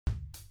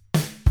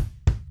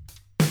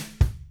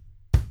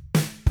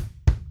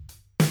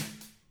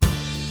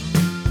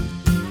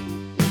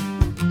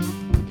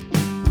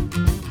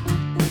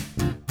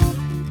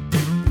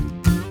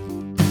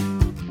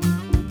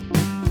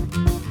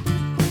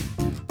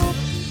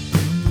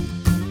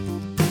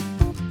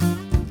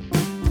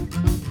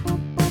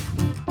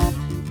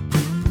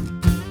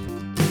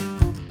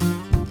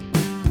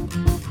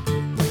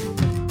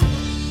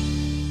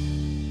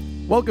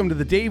Welcome to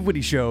the Dave Whitty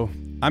Show.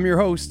 I'm your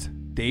host,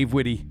 Dave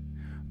Whitty.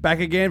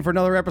 Back again for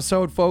another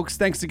episode, folks.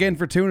 Thanks again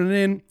for tuning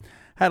in.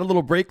 Had a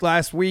little break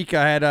last week.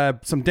 I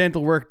had some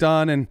dental work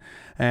done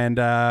and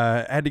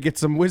had to get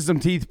some wisdom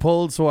teeth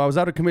pulled, so I was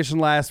out of commission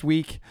last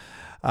week.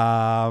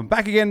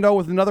 Back again, though,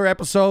 with another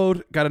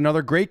episode. Got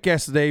another great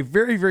guest today.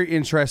 Very, very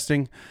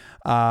interesting.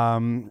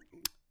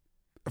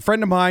 A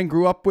friend of mine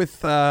grew up with,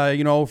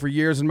 for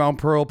years in Mount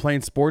Pearl,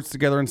 playing sports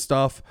together and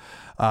stuff.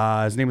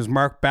 His name is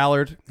Mark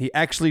Ballard. He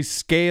actually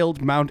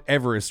scaled Mount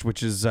Everest,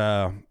 which is,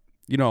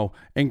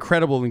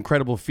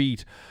 incredible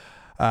feat.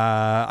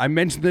 I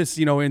mentioned this,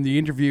 in the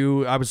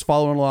interview. I was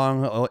following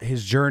along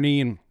his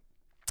journey and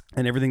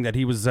everything that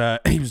he was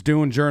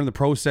doing during the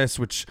process,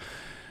 which,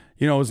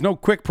 it was no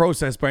quick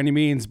process by any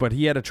means, but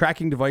he had a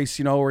tracking device,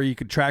 where you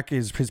could track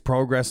his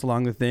progress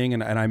along the thing.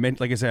 And I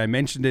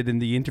mentioned it in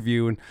the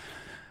interview. And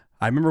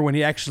I remember when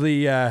he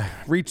actually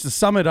reached the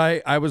summit,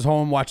 I was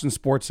home watching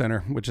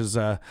SportsCenter, which is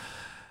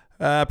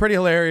pretty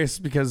hilarious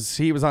because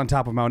he was on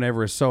top of Mount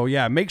Everest. So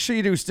yeah, make sure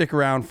you do stick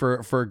around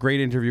for a great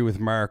interview with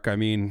Mark. I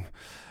mean,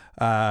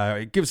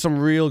 it gives some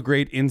real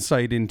great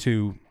insight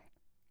into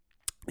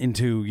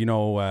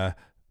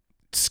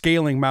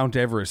scaling Mount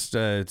Everest.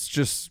 It's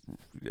just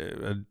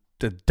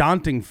a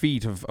daunting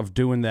feat of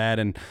doing that,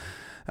 and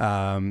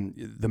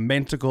the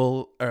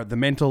mental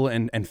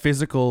and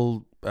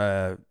physical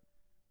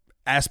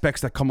aspects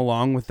that come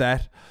along with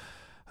that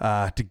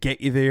to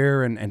get you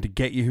there and to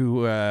get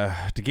you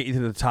to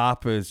the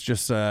top is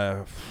just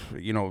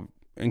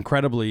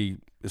incredibly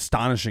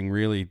astonishing,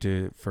 really,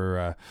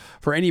 for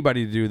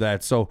anybody to do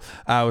that. So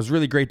it was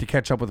really great to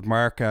catch up with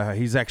Mark.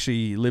 He's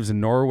actually lives in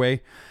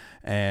Norway,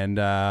 and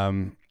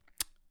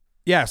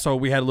so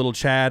we had a little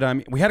chat.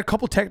 We had a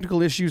couple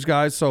technical issues,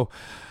 guys. So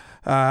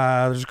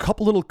there's a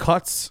couple little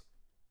cuts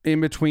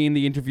in between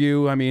the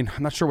interview. I mean,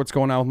 I'm not sure what's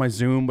going on with my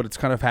Zoom, but it's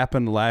kind of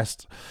happened the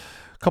last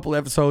couple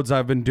episodes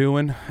I've been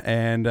doing,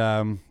 and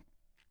I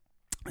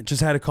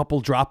just had a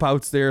couple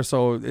dropouts there,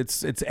 so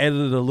it's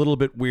edited a little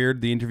bit weird.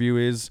 The interview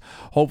is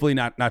hopefully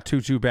not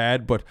too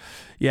bad, but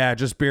yeah,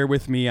 just bear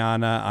with me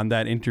on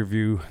that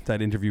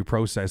interview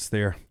process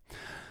there.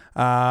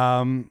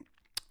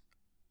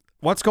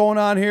 What's going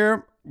on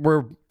here?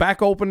 We're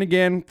back open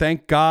again,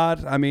 thank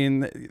God. I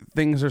mean,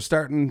 things are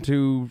starting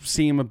to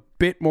seem a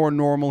bit more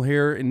normal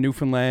here in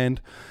Newfoundland.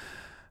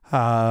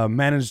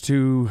 Managed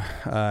to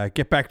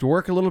get back to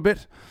work a little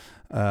bit.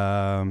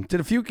 Did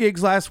a few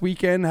gigs last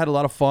weekend. Had a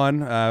lot of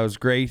fun. It was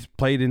great.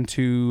 Played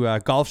into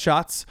golf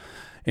shots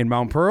in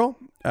Mount Pearl.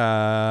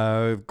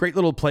 Great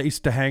little place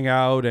to hang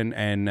out,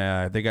 and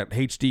they got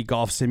HD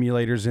golf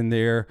simulators in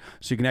there,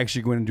 so you can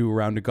actually go in and do a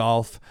round of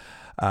golf.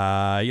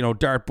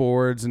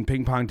 Dartboards and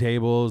ping pong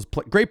tables.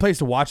 Great place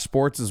to watch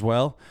sports as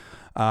well.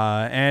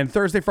 And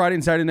Thursday, Friday,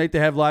 and Saturday night they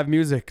have live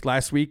music.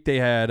 Last week they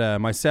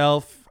had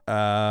myself.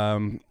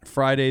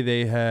 Friday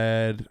they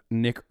had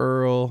Nick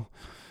Earl,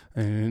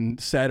 and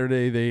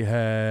Saturday they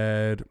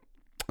had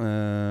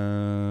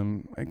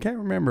I can't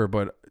remember,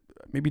 but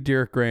maybe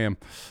Derek Graham.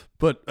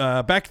 But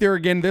back there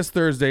again this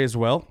Thursday as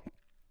well,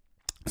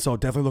 so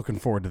definitely looking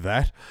forward to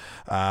that.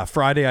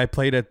 Friday I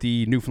played at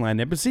the Newfoundland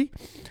Embassy,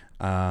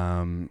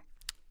 and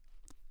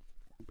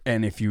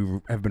if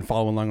you have been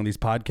following along on these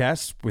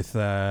podcasts,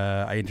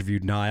 I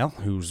interviewed Niall,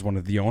 who's one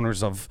of the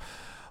owners of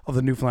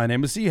the Newfoundland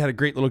Embassy. Had a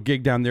great little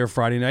gig down there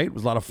Friday night. It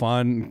was a lot of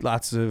fun.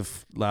 Lots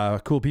of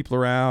cool people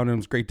around, and it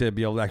was great to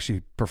be able to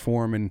actually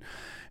perform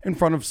in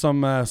front of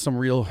some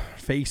real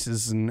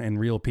faces and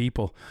real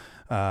people.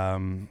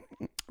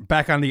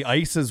 Back on the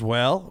ice as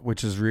well,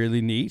 which is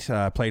really neat.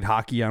 Played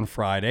hockey on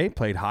Friday.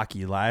 Played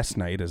hockey last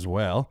night as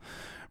well.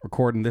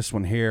 Recording this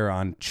one here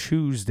on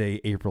Tuesday,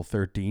 April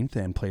 13th,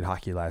 and played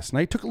hockey last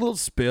night. Took a little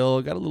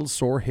spill, got a little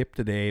sore hip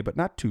today, but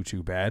not too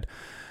bad.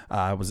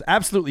 I was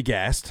absolutely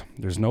gassed.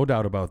 There's no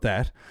doubt about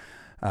that.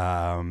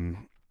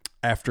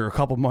 After a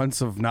couple months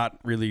of not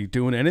really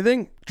doing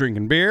anything,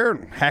 drinking beer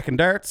and hacking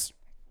darts,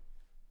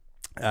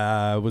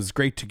 it was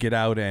great to get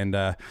out and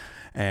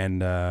hit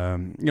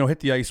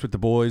the ice with the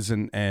boys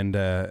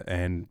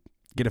and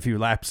get a few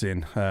laps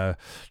in.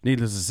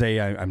 Needless to say,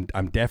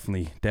 I'm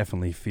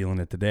definitely feeling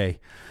it today.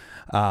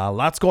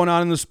 Lots going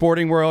on in the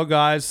sporting world,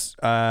 guys.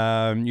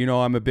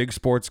 I'm a big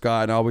sports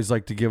guy, and I always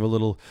like to give a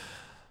little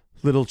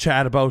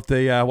chat about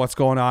the what's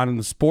going on in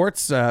the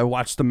sports.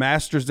 Watched the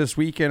Masters this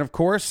weekend, of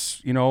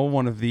course.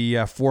 One of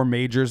the four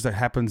majors that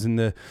happens in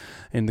the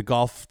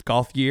golf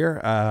year.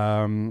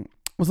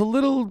 Was a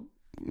little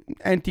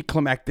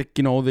anticlimactic,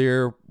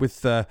 there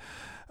with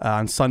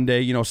on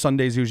Sunday.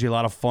 Sunday's usually a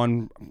lot of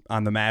fun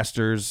on the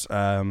Masters.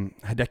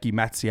 Hideki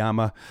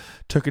Matsuyama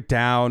took it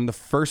down. The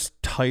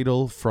first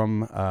title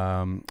from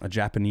a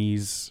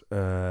Japanese,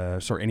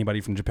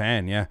 anybody from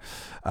Japan, yeah.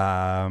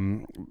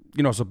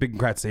 So big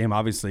congrats to him,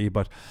 obviously.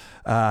 But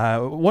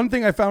one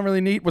thing I found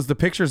really neat was the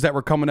pictures that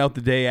were coming out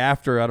the day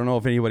after. I don't know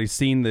if anybody's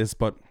seen this,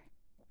 but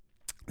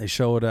they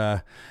showed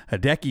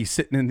Hideki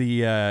sitting in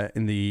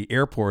the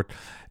airport.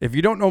 If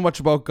you don't know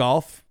much about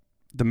golf,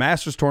 the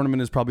Masters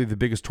Tournament is probably the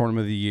biggest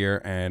tournament of the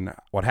year, and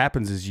what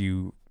happens is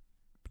you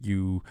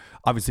you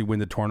obviously win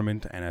the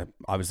tournament and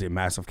obviously a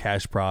massive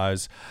cash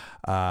prize,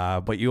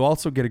 but you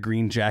also get a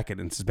green jacket,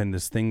 and it's been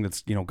this thing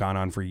that's gone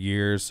on for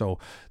years. So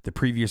the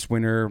previous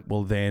winner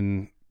will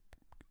then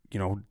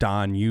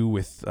don you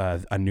with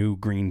a new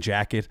green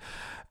jacket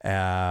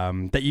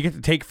that you get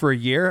to take for a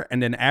year,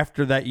 and then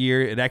after that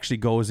year, it actually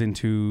goes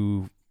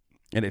into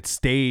and it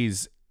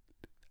stays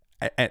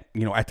at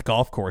the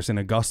golf course in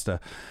Augusta,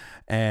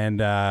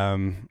 and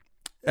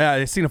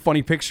I seen a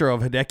funny picture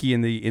of Hideki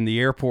in the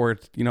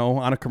airport,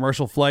 on a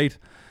commercial flight,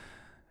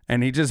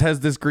 and he just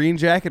has this green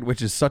jacket,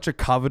 which is such a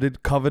coveted,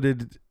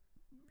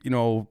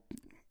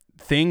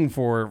 thing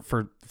for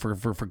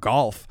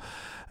golf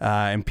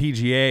and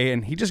PGA,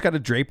 and he just got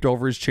it draped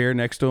over his chair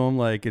next to him,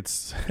 like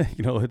it's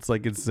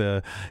it's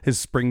his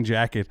spring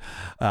jacket.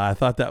 I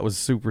thought that was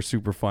super,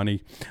 super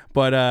funny,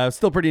 but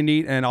still pretty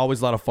neat, and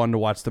always a lot of fun to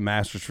watch the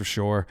Masters for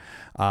sure.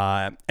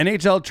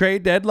 NHL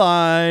trade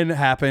deadline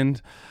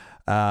happened.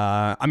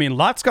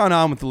 Lots gone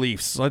on with the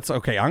Leafs. I'm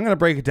going to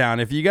break it down.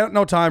 If you got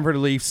no time for the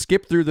Leafs,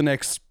 skip through the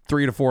next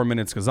 3 to 4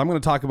 minutes, because I'm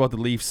going to talk about the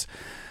Leafs,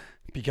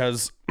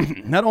 because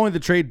not only the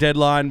trade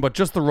deadline, but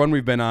just the run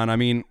we've been on.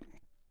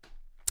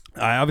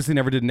 I obviously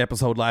never did an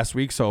episode last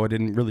week, so I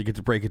didn't really get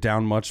to break it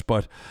down much,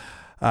 but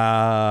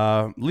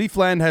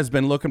Leafland has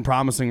been looking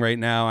promising right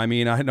now. I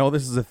know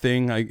this is a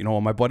thing.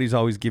 My buddies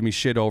always give me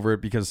shit over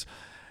it, because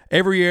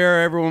every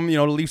year, everyone,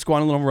 the Leafs go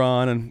on a little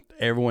run, and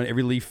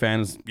every Leaf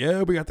fan is,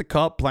 we got the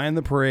cup, playing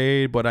the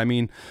parade. But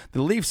the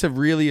Leafs have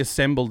really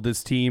assembled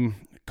this team.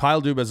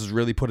 Kyle Dubas has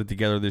really put it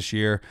together this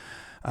year.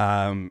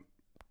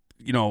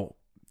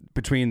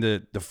 Between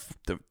the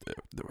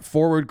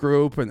forward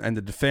group and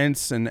the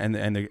defense and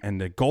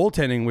the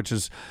goaltending, which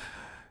is,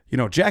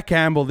 Jack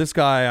Campbell, this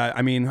guy,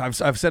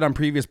 I've said on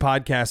previous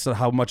podcasts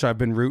how much I've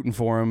been rooting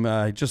for him.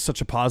 Just such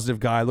a positive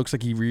guy. Looks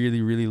like he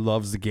really, really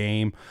loves the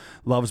game,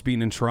 loves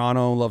being in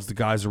Toronto, loves the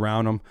guys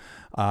around him.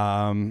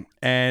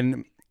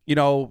 And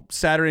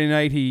Saturday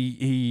night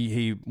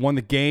he won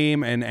the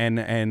game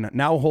and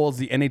now holds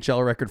the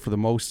NHL record for the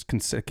most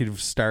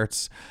consecutive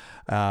starts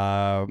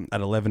at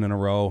 11 in a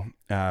row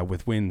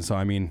with wins. So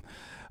really,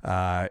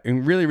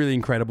 really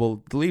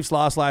incredible. The Leafs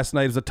lost last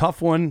night. It was a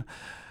tough one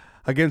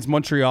against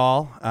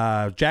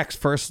Montreal, Jack's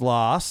first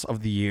loss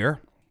of the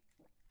year.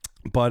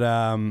 But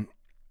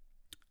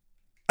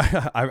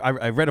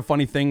I read a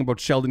funny thing about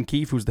Sheldon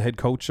Keefe, who's the head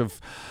coach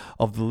of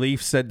the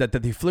Leafs, said that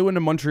they flew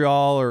into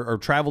Montreal or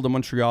traveled to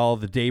Montreal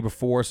the day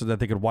before so that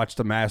they could watch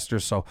the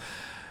Masters. So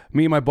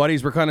me and my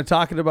buddies were kind of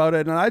talking about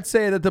it, and I'd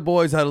say that the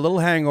boys had a little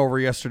hangover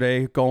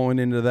yesterday going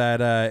into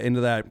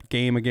that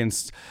game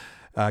against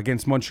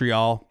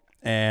Montreal,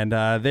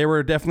 and they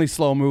were definitely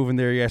slow moving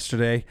there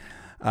yesterday.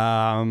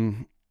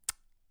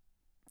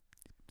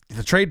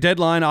 The trade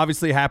deadline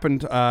obviously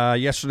happened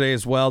yesterday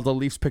as well. The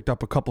Leafs picked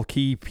up a couple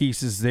key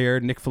pieces there.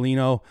 Nick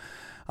Foligno,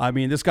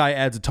 this guy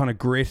adds a ton of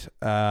grit,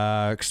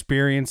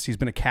 experience. He's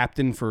been a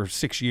captain for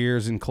 6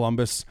 years in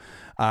Columbus.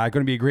 Going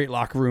to be a great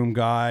locker room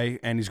guy,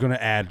 and he's going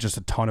to add just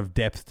a ton of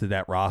depth to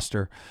that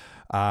roster.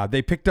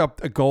 They picked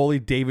up a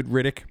goalie, David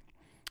Riddick,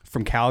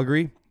 from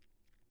Calgary,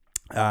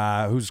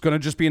 who's going to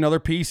just be another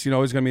piece. He's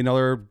going to be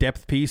another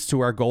depth piece to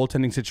our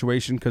goaltending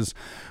situation, because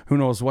who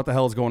knows what the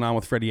hell is going on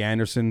with Freddie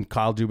Anderson.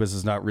 Kyle Dubas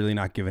is not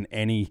given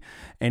any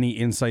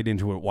insight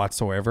into it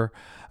whatsoever.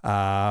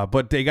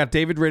 But they got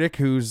David Riddick,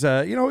 who's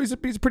he's a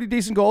pretty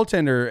decent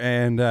goaltender.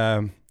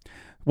 And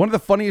one of the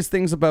funniest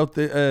things about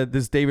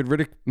this David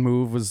Riddick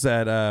move was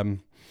that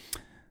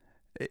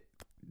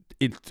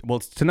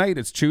it's tonight.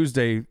 It's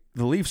Tuesday.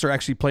 The Leafs are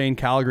actually playing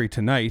Calgary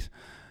tonight.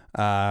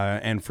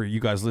 And for you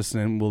guys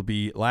listening, will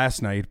be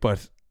last night.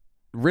 But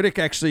Riddick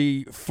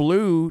actually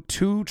flew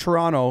to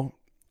Toronto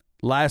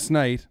last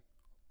night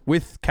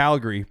with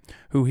Calgary,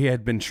 who he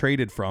had been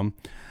traded from.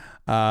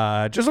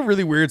 Just a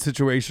really weird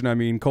situation.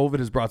 COVID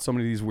has brought so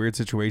many of these weird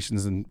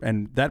situations,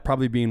 and that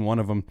probably being one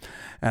of them.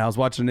 And I was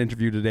watching an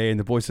interview today, and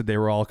the boys said they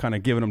were all kind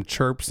of giving him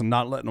chirps and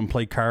not letting him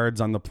play cards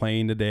on the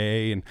plane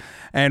today.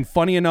 And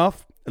funny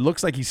enough, it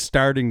looks like he's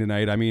starting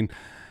tonight.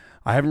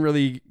 I haven't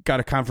really got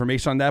a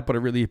confirmation on that, but it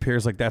really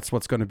appears like that's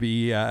what's going to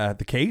be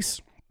the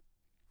case.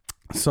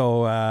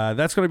 So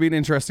that's going to be an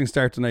interesting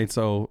start tonight.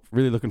 So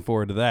really looking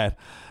forward to that.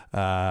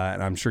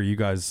 And I'm sure you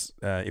guys,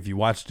 if you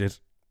watched it,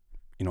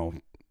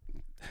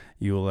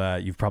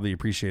 you've probably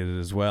appreciated it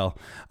as well.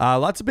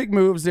 Lots of big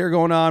moves there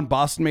going on.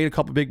 Boston made a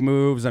couple big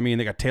moves.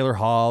 They got Taylor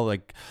Hall.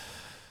 It's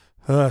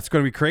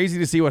going to be crazy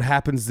to see what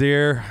happens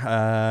there.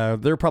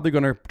 They're probably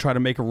going to try to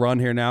make a run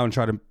here now and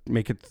try to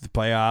make it to the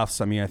playoffs.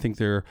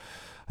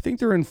 I think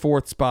they're in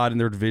fourth spot in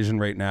their division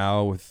right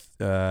now with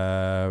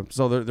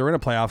so they're in a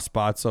playoff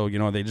spot. So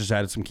they just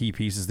added some key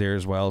pieces there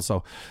as well.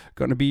 So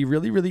going to be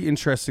really, really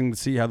interesting to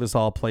see how this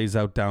all plays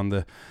out down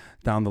the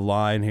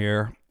line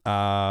here.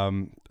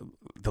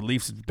 The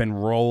Leafs have been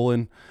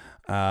rolling.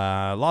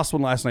 Lost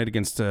one last night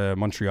against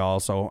Montreal.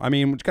 So, I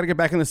mean, we just got to get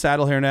back in the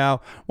saddle here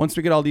now. Once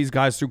we get all these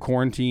guys through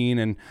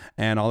quarantine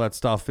and all that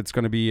stuff, it's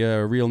going to be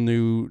a real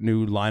new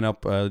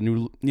lineup.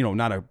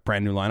 Not a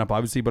brand new lineup,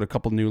 obviously, but a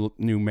couple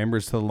new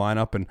members to the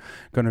lineup, and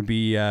going to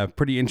be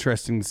pretty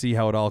interesting to see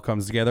how it all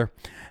comes together.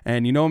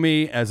 And you know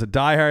me, as a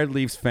diehard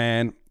Leafs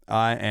fan,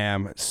 I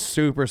am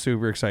super,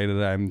 super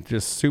excited. I'm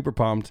just super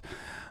pumped.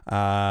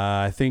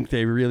 I think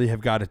they really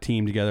have got a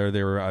team together.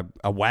 They're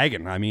a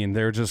wagon. I mean,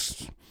 they're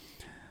just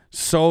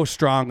so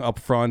strong up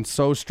front,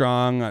 so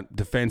strong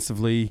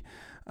defensively.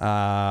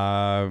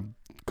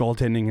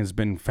 Goaltending has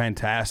been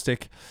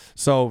fantastic.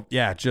 So,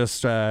 yeah,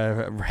 just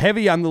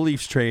heavy on the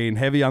Leafs train.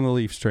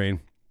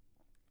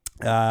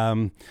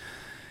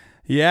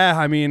 Yeah,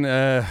 I mean,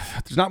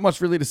 there's not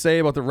much really to say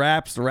about the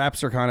Raps. The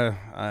Raps are kind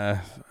of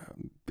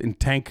in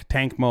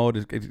tank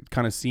mode, it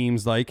kind of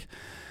seems like.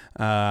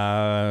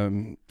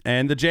 And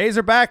the Jays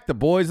are back. The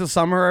boys of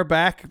summer are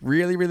back.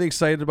 Really, really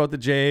excited about the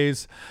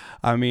Jays.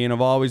 I mean,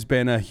 I've always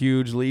been a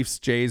huge Leafs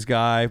Jays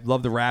guy.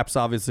 Love the Raps,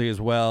 obviously,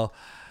 as well.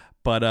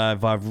 But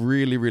I've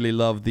really, really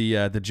loved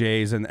the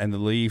Jays and the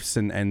Leafs.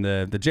 And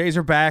the Jays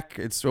are back.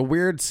 It's a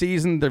weird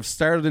season. They've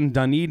started in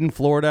Dunedin,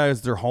 Florida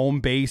as their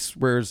home base.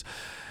 Whereas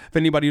if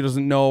anybody who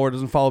doesn't know or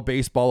doesn't follow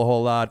baseball a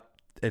whole lot,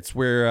 it's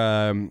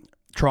where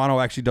Toronto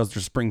actually does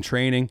their spring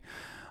training.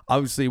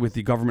 Obviously, with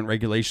the government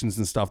regulations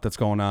and stuff that's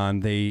going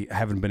on, they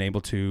haven't been able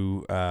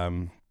to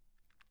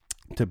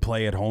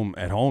play at home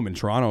in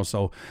Toronto.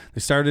 So they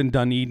started in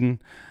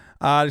Dunedin.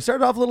 They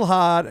started off a little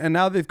hot, and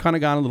now they've kind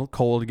of gone a little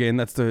cold again.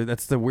 That's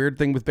the weird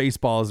thing with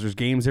baseball is there's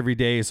games every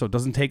day, so it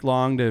doesn't take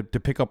long to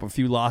pick up a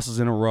few losses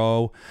in a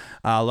row.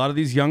 A lot of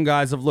these young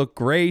guys have looked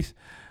great.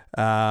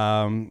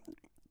 Yeah,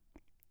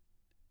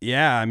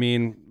 I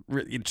mean,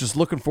 just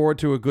looking forward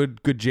to a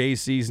good Jays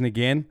season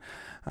again.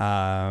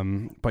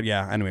 But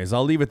yeah, anyways,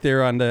 I'll leave it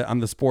there on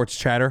the sports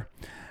chatter.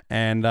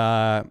 And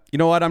you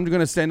know what? I'm going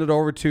to send it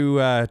over to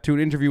an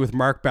interview with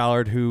Mark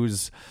Ballard,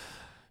 who's,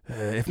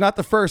 if not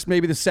the first,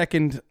 maybe the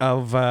second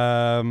of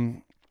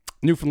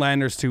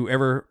Newfoundlanders to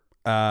ever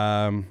get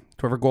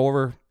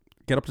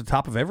up to the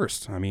top of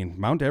Everest. I mean,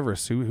 Mount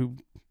Everest. Who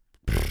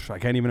I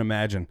can't even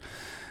imagine.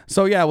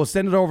 So yeah, we'll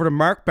send it over to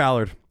Mark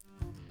Ballard.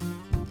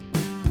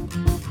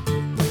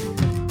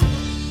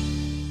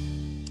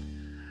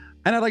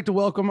 And I'd like to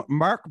welcome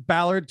Mark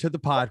Ballard to the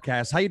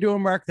podcast. How you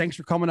doing, Mark? Thanks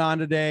for coming on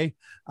today.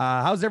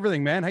 How's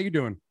everything, man? How you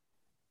doing?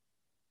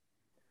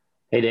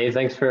 Hey, Dave.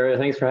 Thanks for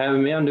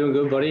having me. I'm doing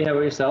good, buddy. How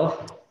about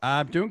yourself?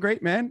 I'm doing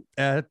great, man.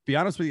 To be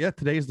honest with you,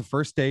 today is the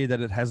first day that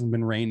it hasn't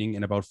been raining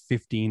in about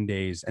 15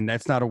 days. And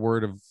that's not a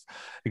word of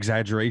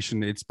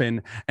exaggeration. It's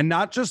been, and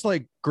not just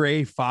like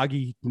gray,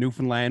 foggy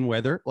Newfoundland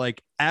weather,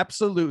 like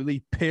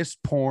absolutely piss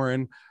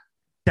pouring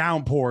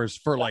downpours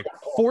for like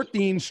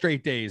 14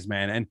 straight days,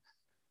 man. And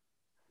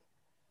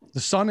the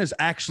sun is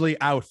actually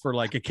out for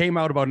like, it came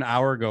out about an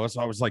hour ago.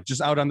 So I was like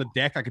just out on the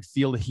deck. I could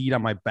feel the heat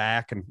on my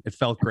back and it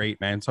felt great,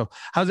 man. So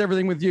how's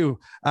everything with you?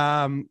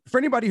 For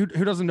anybody who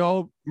doesn't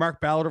know Mark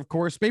Ballard, of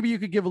course, maybe you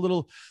could give a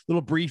little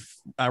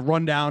brief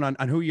rundown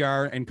on who you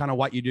are and kind of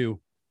what you do.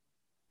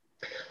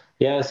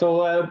 Yeah. So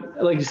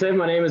like you said,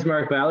 my name is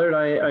Mark Ballard.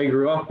 I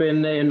grew up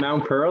in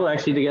Mount Pearl,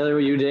 actually together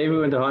with you, Dave. We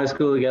went to high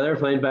school together,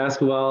 played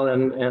basketball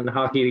and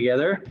hockey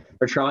together,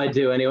 or tried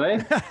to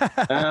anyway.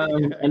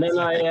 And then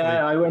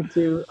I went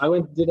to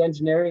did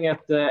engineering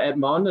at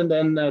Mon, and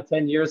then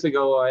 10 years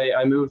ago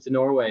I moved to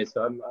Norway.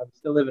 So I'm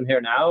still living here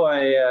now.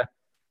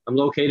 I'm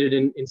located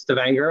in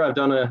Stavanger.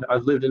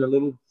 I've lived in a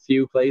little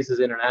few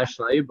places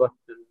internationally, but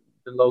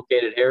been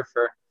located here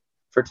for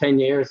 10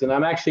 years. And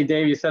I'm actually,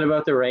 Dave, you said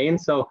about the rain.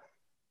 So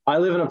I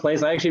live in a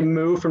place. I actually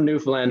moved from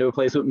Newfoundland to a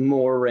place with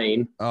more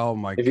rain. Oh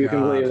my God! If you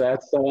can believe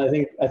that. So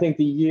I think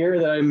the year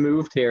that I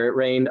moved here, it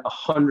rained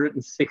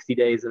 160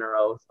 days in a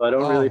row. So I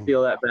don't really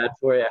feel that bad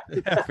for you.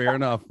 Yeah, fair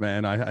enough,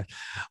 man. I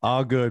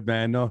all good,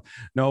 man.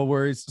 No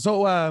worries.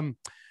 So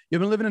you've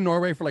been living in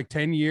Norway for like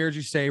 10 years,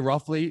 you say,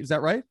 roughly. Is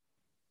that right?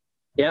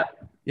 Yeah.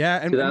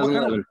 Yeah. And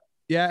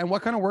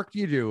what kind of work do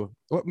you do?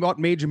 What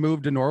made you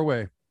move to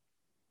Norway?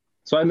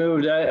 So I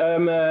moved.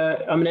 I'm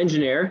an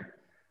engineer.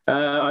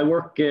 I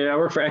work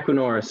for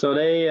Equinor. So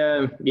they,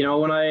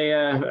 when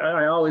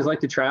I always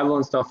liked to travel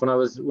and stuff when I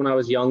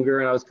was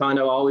younger, and I was kind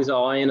of always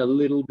eyeing a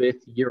little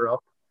bit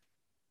Europe.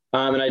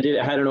 And I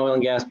had an oil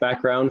and gas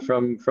background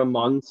from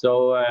Mon.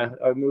 So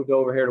I moved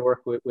over here to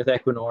work with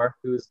Equinor,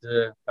 who's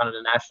the kind of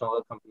the national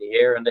oil company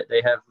here, and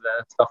they have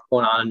stuff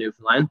going on in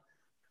Newfoundland.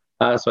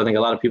 So I think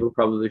a lot of people are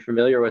probably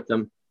familiar with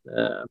them.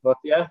 But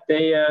yeah,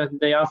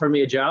 they offered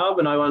me a job,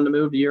 and I wanted to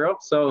move to Europe.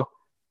 So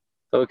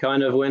it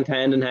kind of went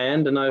hand in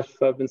hand, and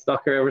I've been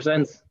stuck here ever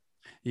since.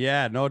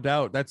 Yeah, no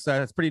doubt. That's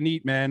pretty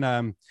neat,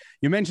 man.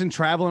 You mentioned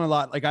traveling a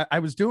lot. Like I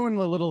was doing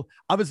a little,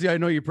 obviously I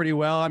know you pretty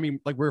well. I mean,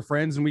 like we're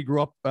friends and we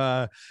grew up,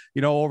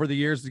 over the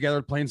years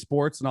together playing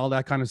sports and all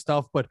that kind of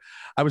stuff. But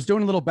I was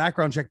doing a little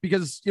background check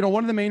because,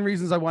 one of the main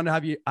reasons I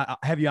wanted to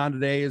have you on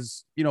today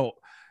is,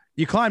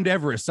 you climbed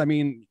Everest. I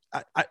mean,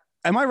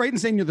 am I right in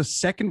saying you're the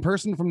second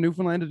person from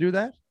Newfoundland to do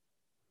that?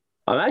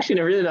 I'm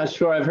actually really not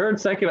sure. I've heard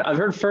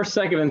first,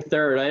 second, and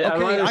third. I'm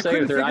Okay, either I second or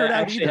couldn't third. figure I it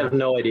out actually either. have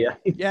no idea.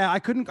 Yeah, I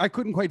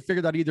couldn't quite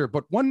figure that either.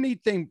 But one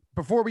neat thing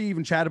before we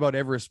even chat about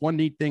Everest, one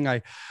neat thing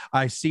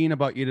I seen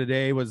about you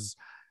today was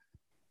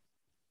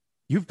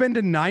you've been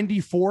to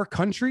 94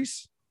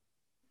 countries.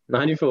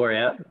 94,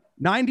 yeah.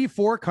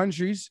 94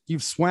 countries.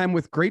 You've swam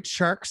with great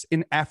sharks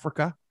in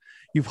Africa.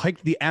 You've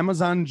hiked the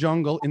Amazon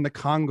jungle in the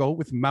Congo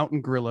with mountain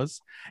gorillas,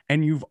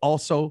 and you've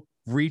also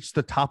reached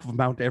the top of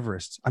Mount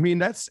Everest. I mean,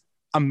 that's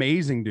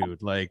amazing,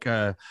 dude. Like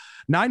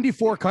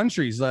 94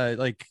 countries. How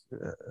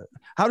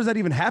does that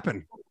even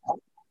happen?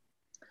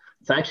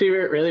 It's actually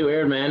really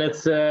weird, man.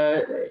 It's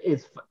kind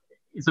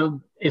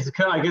of,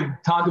 I could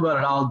talk about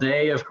it all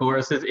day. Of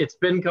course, it's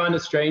been kind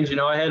of strange. You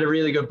know, I had a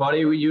really good buddy.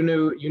 You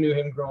knew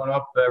him growing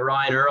up,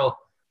 Ryan Earl.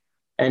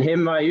 And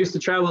him, I used to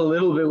travel a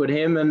little bit with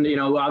him, and you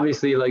know,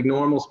 obviously, like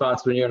normal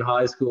spots when you're in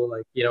high school,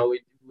 like you know,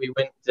 we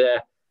went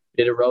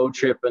did a road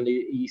trip on the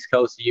east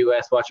coast of the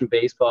U.S. watching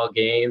baseball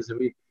games, and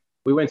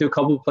we went to a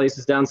couple of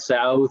places down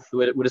south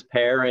with his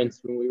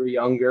parents when we were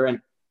younger, and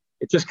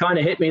it just kind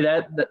of hit me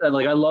that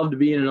like I loved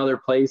being in other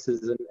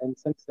places, and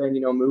since then, you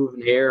know,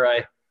 moving here,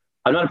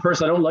 I'm not a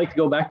person, I don't like to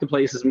go back to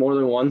places more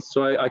than once,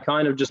 so I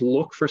kind of just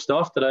look for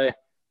stuff that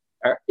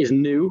is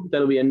new.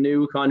 That'll be a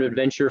new kind of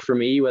adventure for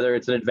me, whether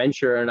it's an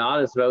adventure or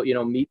not. It's about, you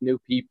know, meeting new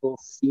people,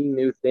 seeing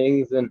new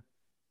things. And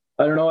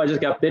I don't know, I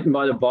just got bitten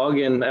by the bug,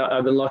 and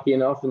I've been lucky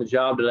enough in the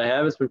job that I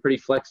have. It's been pretty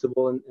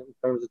flexible in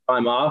terms of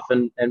time off,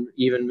 and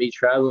even me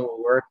traveling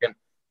will work. And,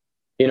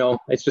 you know,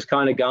 it's just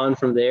kind of gone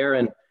from there.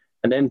 And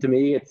then to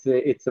me,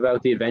 it's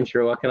about the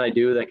adventure. What can I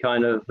do that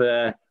kind of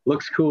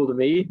looks cool to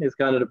me is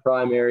kind of the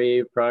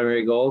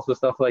primary goal. So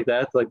stuff like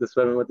that, like the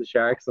swimming with the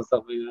sharks and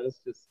stuff like that. It's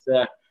just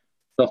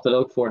stuff to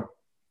look for.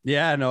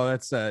 Yeah, no,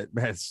 that's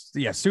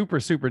super,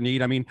 super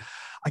neat. I mean,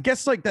 I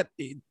guess like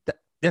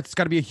that's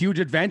got to be a huge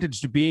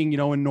advantage to being, you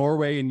know, in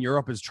Norway and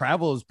Europe, as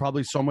travel is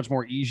probably so much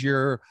more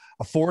easier,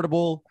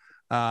 affordable,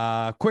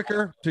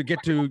 quicker to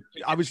get to.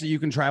 Obviously you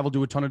can travel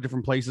to a ton of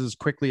different places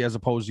quickly, as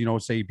opposed, you know,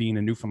 say being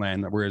in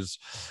Newfoundland, whereas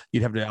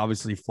you'd have to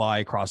obviously fly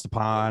across the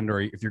pond,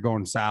 or if you're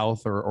going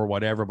south or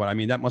whatever. But I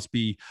mean, that must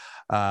be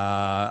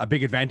a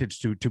big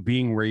advantage to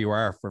being where you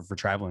are for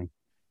traveling.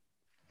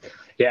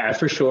 Yeah,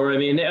 for sure. I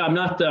mean,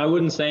 I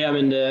wouldn't say I'm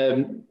in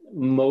the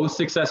most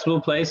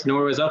accessible place.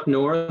 Norway's up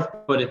north,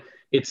 but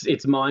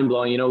it's mind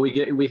blowing. You know, we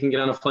can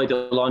get on a flight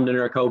to London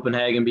or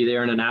Copenhagen, be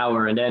there in an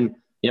hour, and then,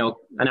 you know,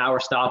 an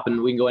hour stop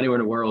and we can go anywhere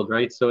in the world,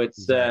 right? So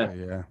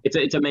Exactly, yeah.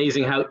 It's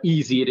amazing how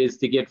easy it is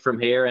to get from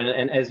here.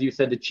 And as you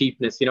said, the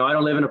cheapness. You know, I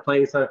don't live in a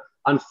place,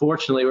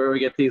 unfortunately, where we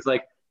get these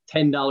like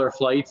 $10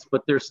 flights,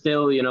 but they're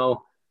still, you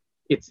know,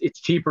 it's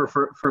cheaper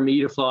for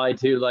me to fly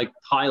to like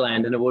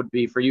Thailand than it would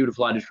be for you to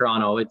fly to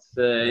Toronto. It's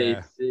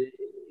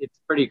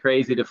pretty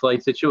crazy, the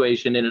flight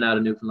situation in and out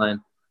of Newfoundland.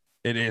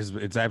 It is.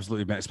 It's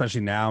absolutely, especially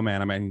now,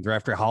 man. I mean, they're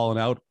after hauling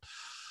out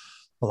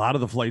a lot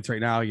of the flights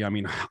right now. Yeah, I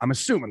mean, I'm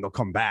assuming they'll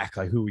come back.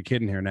 Like, who are we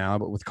kidding here now?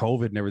 But with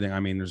COVID and everything, I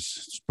mean,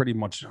 it's pretty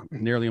much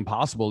nearly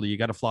impossible. You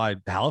got to fly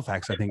to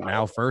Halifax, I think,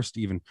 now first,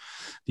 to even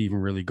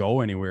really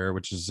go anywhere,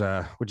 which is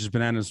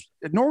bananas.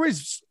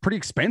 Norway's pretty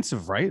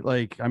expensive, right?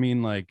 Like, I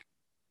mean, like.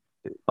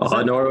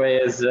 Norway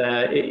is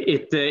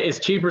it's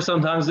cheaper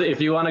sometimes.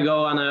 If you want to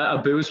go on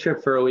a booze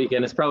trip for a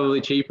weekend, it's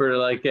probably cheaper to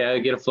like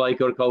get a flight,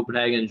 go to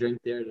Copenhagen and drink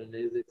there than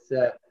it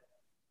is.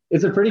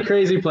 It's a pretty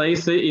crazy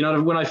place. You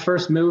know, when I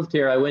first moved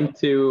here, I went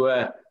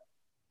to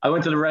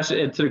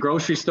the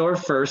grocery store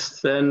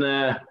first, and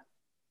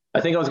I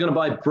think I was going to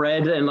buy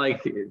bread and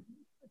like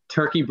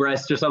turkey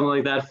breast or something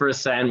like that for a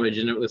sandwich,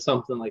 and it was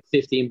something like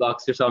 $15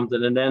 or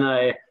something. And then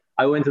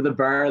I went to the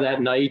bar that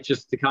night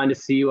just to kind of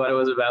see what it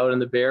was about, and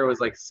the beer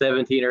was like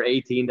 $17 or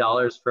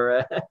 $18 for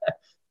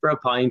a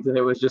pint, and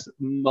it was just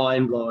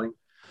mind blowing.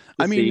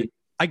 I mean,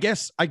 I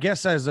guess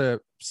as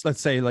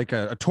let's say like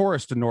a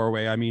tourist in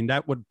Norway, I mean,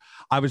 that would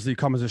obviously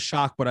come as a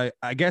shock, but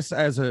I guess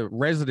as a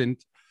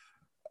resident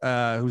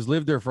who's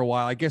lived there for a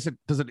while, I guess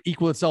does it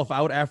equal itself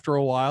out after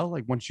a while?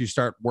 Like once you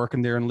start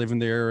working there and living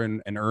there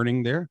and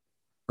earning there?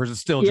 Or is it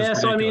still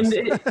just ridiculous?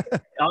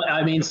 So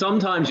I mean,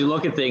 sometimes you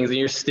look at things and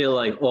you're still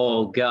like,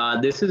 oh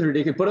God, this is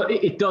ridiculous. But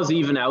it does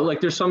even out.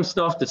 Like there's some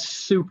stuff that's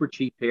super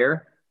cheap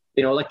here.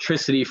 You know,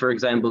 electricity, for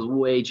example, is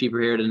way cheaper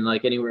here than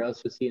like anywhere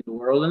else you see in the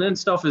world. And then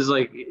stuff is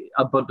like,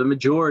 but the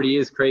majority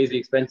is crazy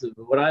expensive.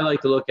 But what I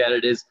like to look at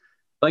it is,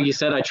 like you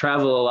said, I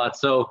travel a lot.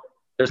 So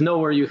there's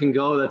nowhere you can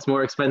go that's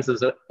more expensive.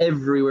 So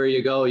everywhere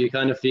you go, you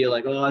kind of feel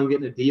like, oh, I'm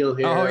getting a deal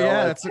here. Oh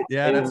yeah, that's a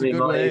good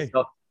way.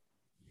 So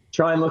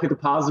try and look at the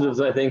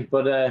positives, I think.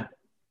 But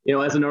you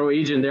know, as a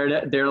Norwegian,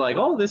 they're like,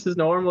 oh, this is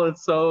normal.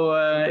 It's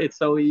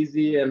so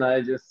easy, and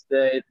I just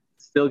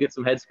still get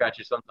some head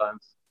scratchers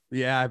sometimes.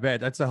 Yeah, I bet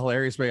that's a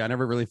hilarious way. I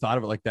never really thought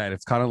of it like that.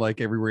 It's kind of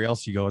like everywhere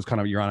else you go, it's kind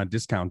of you're on a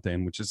discount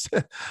then, which is,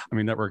 I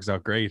mean, that works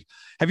out great.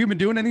 Have you been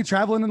doing any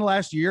traveling in the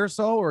last year or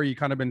so, or you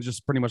kind of been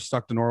just pretty much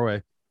stuck to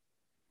Norway?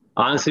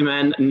 Honestly,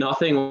 man,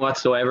 nothing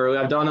whatsoever.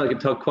 I've done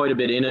quite a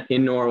bit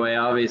in Norway.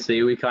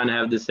 Obviously, we kind of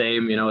have the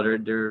same. You know,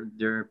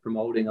 they're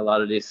promoting a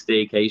lot of these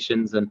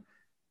staycations, and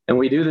And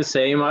we do the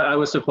same. I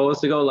was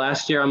supposed to go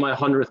last year on my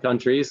 100th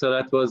country. So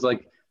that was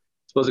like,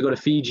 supposed to go to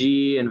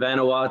Fiji and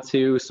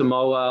Vanuatu,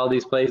 Samoa, all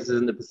these places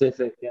in the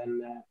Pacific.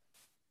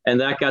 And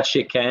that got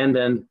shit canned.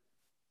 And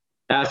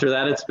after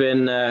that, it's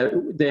been,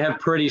 they have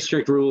pretty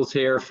strict rules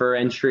here for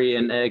entry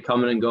and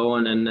coming and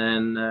going. And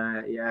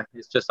then, yeah,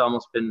 it's just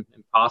almost been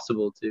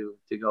impossible to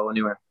go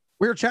anywhere.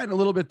 We were chatting a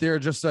little bit there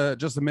just a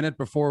minute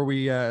before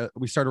we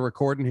started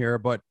recording here,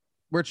 but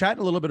we're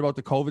chatting a little bit about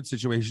the COVID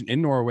situation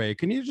in Norway.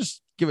 Can you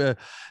just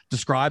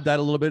describe that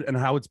a little bit and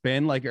how it's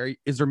been? Like,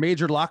 is there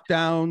major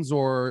lockdowns,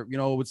 or, you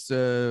know,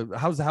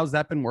 how's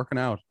that been working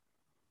out?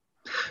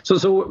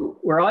 So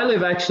where I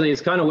live, actually, it's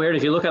kind of weird.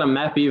 If you look at a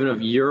map, even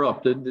of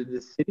Europe,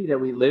 the city that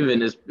we live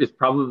in is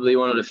probably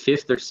one of the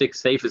 5th or 6th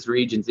safest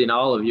regions in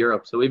all of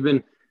Europe. So I've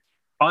been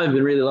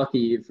really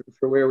lucky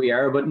for where we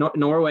are. But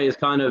Norway is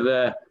kind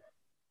of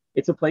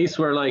it's a place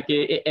where, like,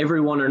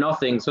 everyone or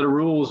nothing. So the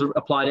rules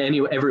apply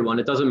to everyone.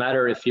 It doesn't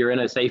matter if you're in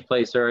a safe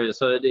place or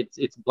so.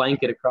 It's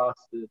blanket across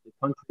the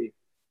country.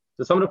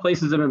 So some of the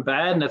places have been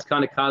bad, and that's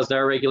kind of caused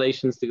our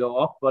regulations to go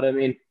up. But I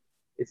mean,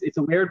 it's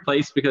a weird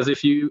place, because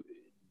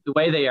the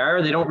way they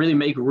are, they don't really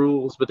make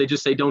rules, but they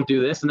just say, don't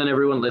do this. And then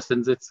everyone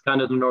listens. It's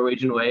kind of the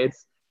Norwegian way.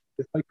 It's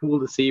quite cool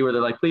to see, where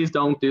they're like, please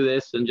don't do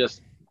this. And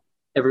just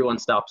everyone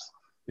stops.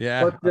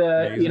 Yeah.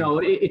 But, you know,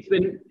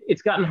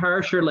 it's gotten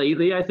harsher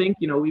lately. I think,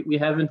 you know, we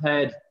haven't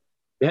been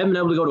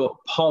able to go to a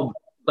pub,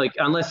 like,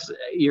 unless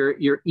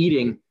you're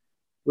eating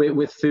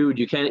with food.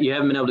 You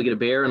haven't been able to get a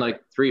beer in like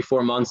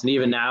 3-4 months. And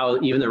even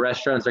now, even the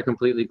restaurants are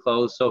completely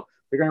closed. So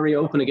they're going to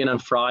reopen again on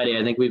Friday.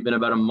 I think we've been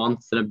about a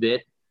month and a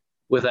bit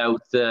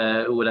without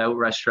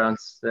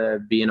restaurants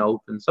being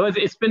open. So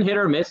it's been hit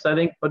or miss, I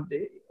think. But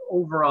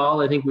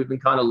overall, I think we've been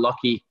kind of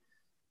lucky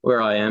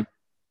where I am.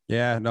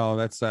 Yeah, no,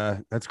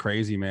 that's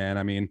crazy, man.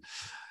 I mean,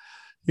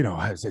 you know,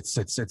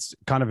 it's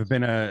kind of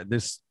been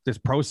this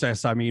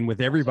process. I mean,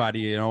 with everybody,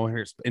 you know,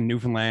 here in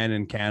Newfoundland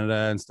and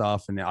Canada and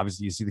stuff, and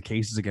obviously you see the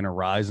cases again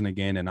arising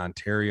again in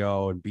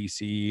Ontario and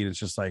BC, and it's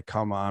just like,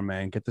 come on,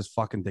 man, get this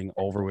fucking thing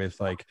over with.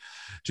 Like,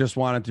 just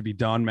want it to be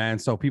done, man,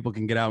 so people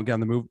can get out and get on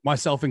the move,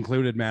 myself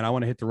included, man. I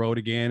want to hit the road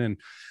again, and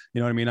you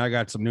know what I mean. I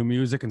got some new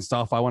music and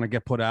stuff I want to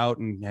get put out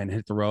and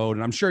hit the road,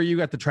 and I'm sure you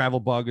got the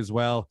travel bug as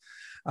well.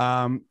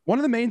 One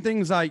of the main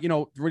things one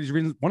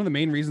of the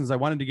main reasons I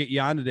wanted to get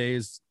you on today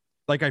is,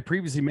 like I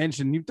previously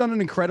mentioned, you've done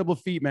an incredible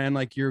feat, man.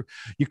 Like, you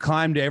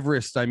climbed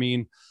Everest. I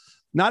mean,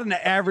 not an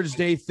average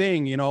day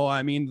thing, you know.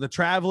 I mean, the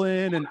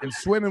traveling and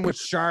swimming with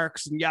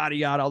sharks and yada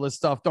yada, all this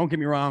stuff. Don't get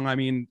me wrong. I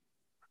mean,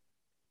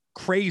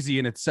 crazy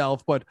in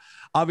itself, but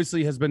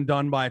obviously has been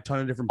done by a ton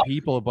of different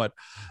people. But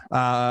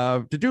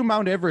to do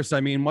Mount Everest,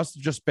 I mean, must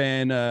have just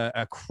been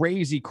a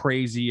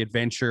crazy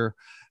adventure.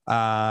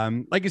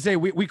 Like you say,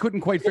 we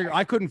couldn't quite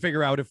I couldn't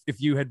figure out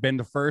if you had been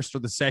the first or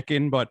the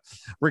second, but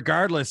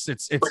regardless,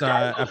 it's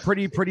a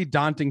pretty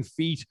daunting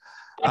feat.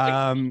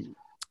 Can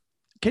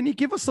you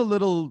give us a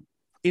little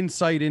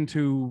insight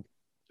into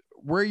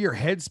where your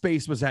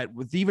headspace was at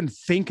with even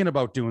thinking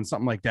about doing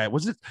something like that?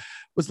 Was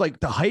like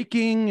the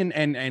hiking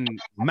and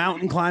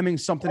mountain climbing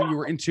something you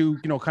were into,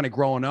 you know, kind of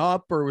growing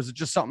up, or was it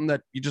just something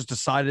that you just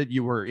decided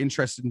you were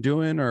interested in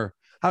doing, or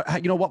how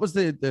you know, what was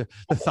the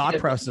thought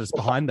process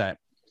behind that?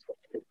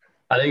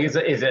 I think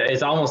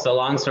it's almost a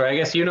long story. I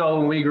guess, you know,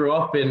 when we grew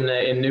up in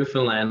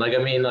Newfoundland, like,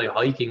 I mean, like,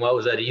 hiking, what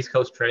was that? East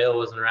Coast Trail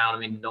wasn't around. I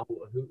mean, no,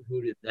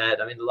 who did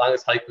that? I mean, the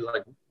longest hike was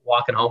like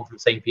walking home from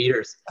St.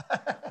 Peter's.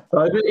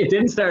 So it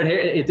didn't start here.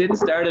 It didn't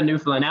start in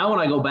Newfoundland. Now when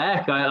I go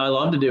back, I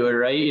love to do it,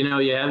 right? You know,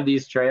 you have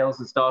these trails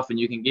and stuff, and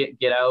you can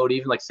get out.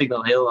 Even like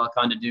Signal Hill, I'll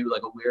kind of do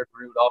like a weird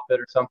route off it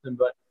or something.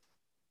 But,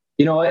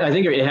 you know, I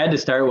think it had to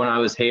start when I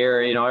was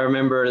here. You know, I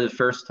remember the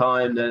first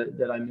time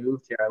that I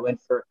moved here, I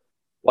went for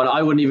what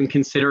I wouldn't even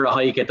consider a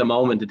hike at the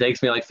moment. It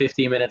takes me like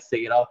 15 minutes to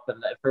get up. And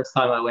the first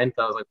time I went,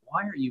 I was like,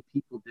 why are you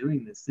people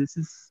doing this? This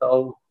is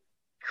so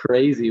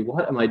crazy.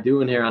 What am I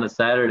doing here on a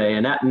Saturday?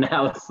 And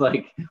now it's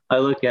like, I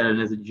look at it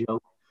as a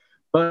joke.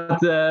 But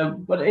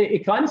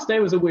it kind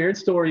of was a weird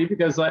story,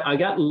 because I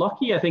got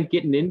lucky, I think,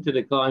 getting into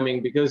the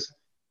climbing, because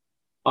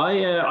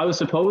I was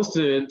supposed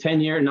to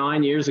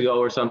 9 years ago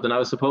or something. I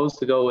was supposed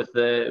to go with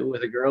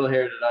a girl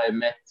here that I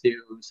met to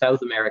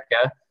South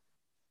America.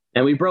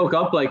 And we broke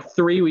up like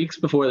 3 weeks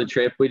before the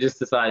trip. We just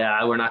decided,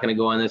 we're not going to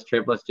go on this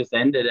trip. Let's just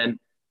end it. And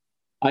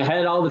I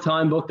had all the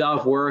time booked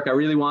off work. I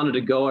really wanted to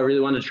go. I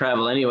really wanted to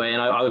travel anyway.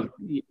 And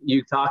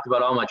you talked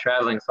about all my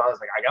traveling. So I was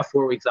like, I got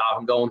 4 weeks off.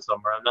 I'm going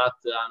somewhere. I'm not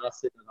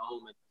sitting at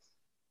home.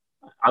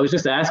 And I was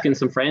just asking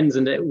some friends,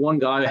 and one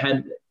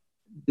guy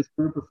this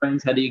group of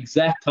friends had the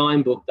exact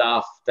time booked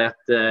off that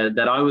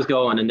I was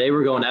going, and they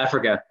were going to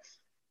Africa.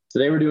 So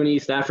they were doing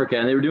East Africa,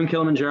 and they were doing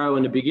Kilimanjaro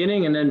in the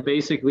beginning. And then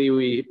basically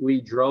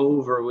we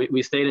drove, or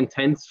we stayed in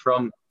tents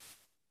from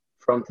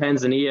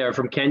Tanzania, or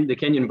from the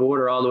Kenyan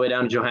border, all the way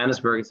down to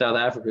Johannesburg in South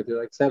Africa, through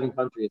like 7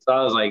 countries. So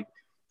I was like,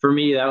 for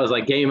me, that was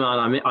like game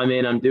on.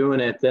 I'm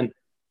doing it. And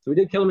so we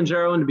did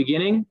Kilimanjaro in the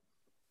beginning.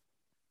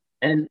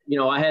 And, you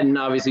know, I hadn't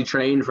obviously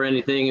trained for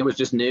anything. It was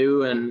just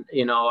new. And,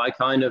 you know, I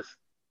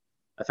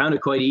I found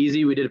it quite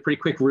easy. We did a pretty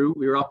quick route.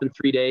 We were up in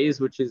 3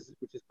 days, which is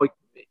quite,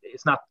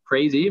 it's not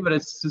crazy, but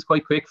it's just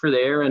quite quick for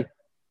there, and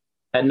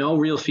had no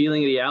real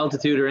feeling of the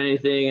altitude or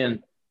anything.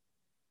 And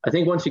I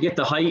think once you get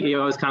the height,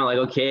 I was kind of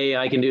like, okay,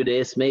 I can do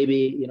this.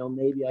 Maybe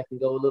I can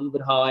go a little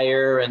bit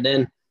higher. And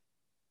then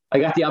I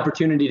got the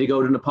opportunity to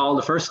go to Nepal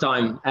the first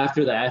time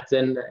after that.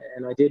 And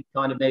I did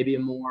kind of maybe a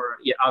more,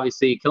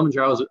 obviously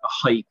Kilimanjaro is a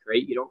hike,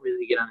 right? You don't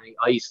really get on any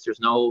ice. You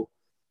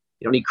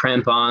don't need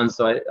crampons.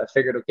 So I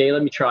figured, okay,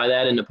 let me try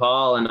that in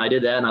Nepal. And I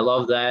did that and I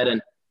loved that.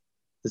 And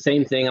the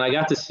same thing. And I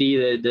got to see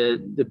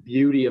the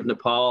beauty of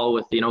Nepal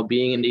with,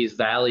 being in these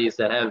valleys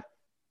that have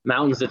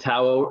mountains that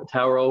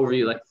tower over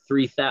you like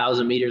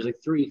 3,000 meters,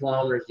 like 3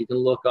 kilometers. You can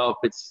look up.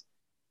 It's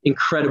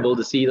incredible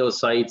to see those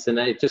sights. And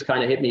it just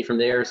kind of hit me from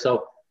there.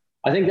 So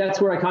I think that's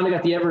where I kind of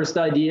got the Everest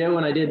idea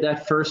when I did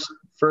that first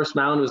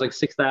mountain. It was like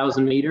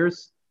 6,000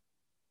 meters.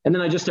 And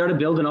then I just started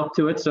building up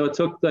to it. So it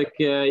took like,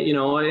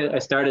 I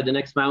started, the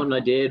next mountain I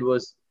did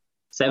was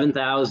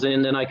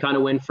 7,000. And I kind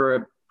of went for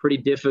a pretty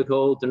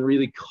difficult and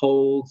really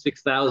cold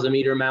 6,000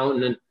 meter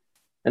mountain.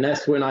 And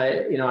that's when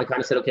I kind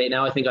of said, okay,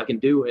 now I think I can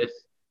do it.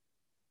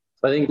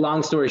 So I think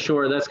long story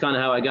short, that's kind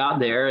of how I got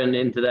there and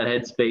into that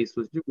headspace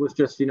was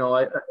just,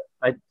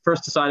 I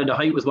first decided the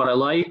height was what I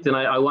liked and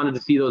I wanted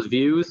to see those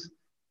views.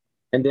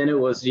 And then it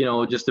was,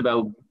 just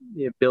about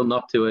building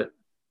up to it.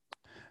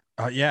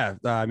 Yeah.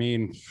 I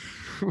mean,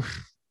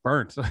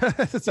 burnt.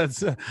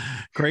 That's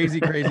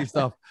crazy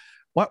stuff.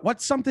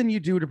 What's something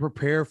you do to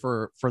prepare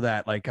for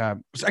that? Like,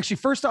 actually,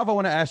 first off, I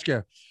want to ask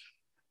you,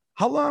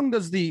 how long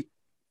does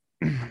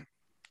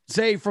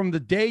say from the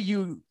day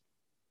you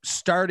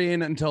start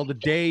in until the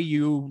day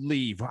you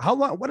leave? How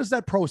long? What is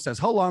that process?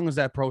 How long is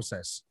that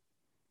process?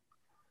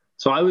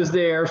 So I was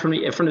there from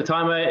the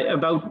time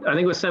I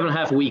think it was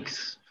 7.5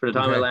 weeks from the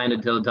time I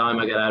landed till the time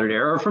I got out of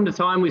there, or from the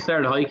time we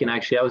started hiking.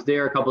 Actually, I was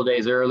there a couple of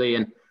days early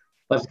and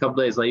left a couple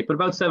of days late, but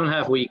about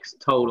 7.5 weeks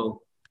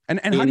total. And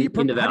how do you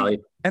in the valley?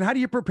 How do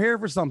you prepare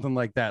for something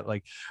like that?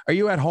 Like, are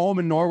you at home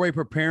in Norway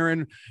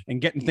preparing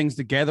and getting things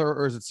together,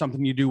 or is it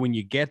something you do when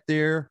you get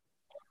there?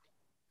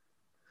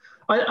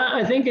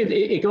 I think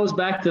it goes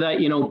back to that,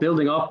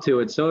 building up to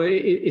it. So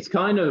it's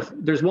kind of,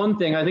 there's one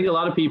thing, I think a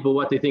lot of people,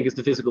 what they think is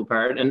the physical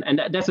part,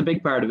 and that's a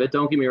big part of it.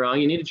 Don't get me wrong.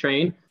 You need to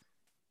train.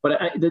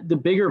 But the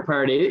bigger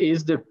part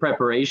is the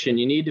preparation.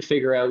 You need to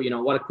figure out,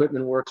 what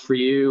equipment works for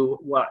you,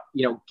 what,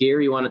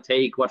 gear you want to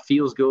take, what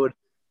feels good.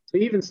 So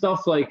even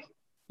stuff like,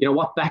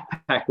 what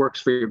backpack works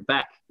for your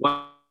back,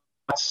 what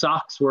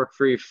socks work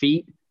for your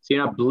feet. So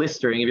you're not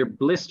blistering. If you're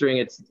blistering,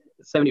 it's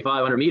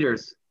 7,500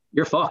 meters,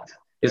 you're fucked.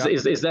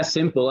 It's that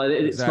simple.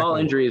 Exactly. Small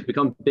injuries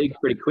become big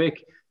pretty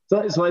quick.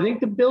 So I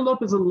think the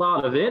buildup is a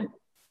lot of it.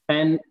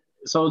 And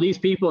so these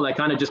people that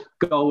kind of just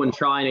go and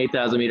try an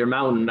 8,000 meter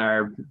mountain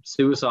are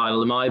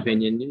suicidal, in my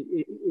opinion.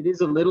 It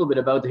is a little bit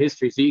about the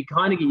history. So you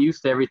kind of get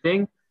used to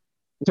everything.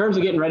 In terms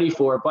of getting ready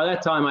for it, by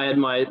that time I had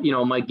my,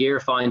 my gear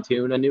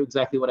fine-tuned. I knew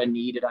exactly what I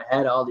needed. I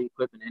had all the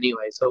equipment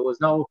anyway. So it was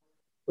I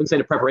wouldn't say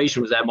the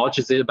preparation was that much.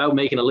 It's about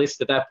making a list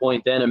at that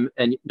point then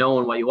and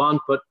knowing what you want.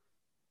 But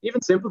even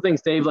simple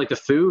things, Dave, like the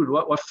food.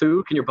 What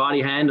food can your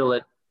body handle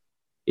at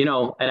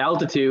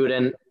altitude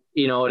and,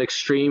 at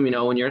extreme,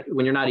 when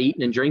you're not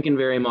eating and drinking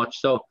very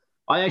much. So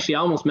I actually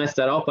almost messed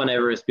that up on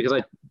Everest because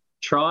I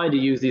tried to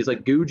use these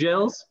like goo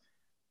gels.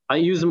 I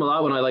use them a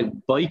lot when I like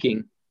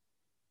biking,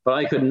 but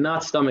I could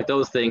not stomach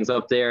those things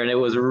up there. And it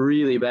was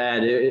really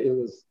bad. It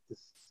was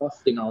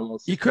disgusting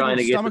almost. You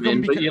couldn't stomach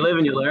them but you live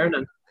and you learn.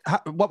 And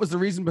what was the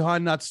reason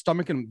behind not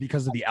stomaching?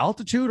 Because of the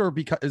altitude or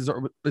is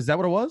that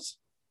what it was?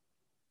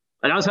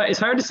 And it's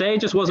hard to say. It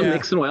just wasn't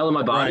mixing well in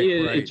my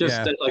body. Right, it just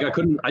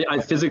I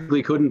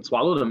physically couldn't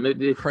swallow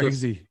them.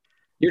 Crazy.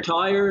 You're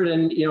tired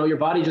and, your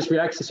body just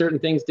reacts to certain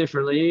things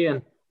differently.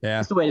 And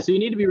that's the way. So you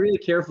need to be really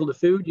careful. The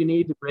food you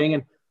need to bring.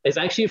 And it's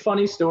actually a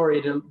funny story.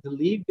 The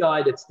lead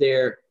guy that's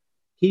there,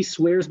 he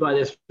swears by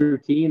this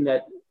routine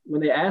that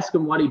when they ask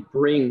him what he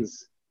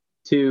brings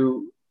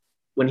to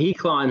when he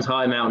climbs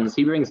high mountains,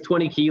 he brings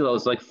 20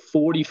 kilos, like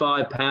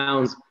 45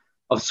 pounds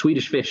of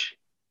Swedish fish.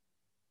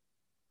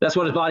 That's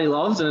what his body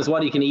loves, and it's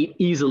what he can eat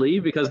easily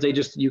because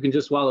you can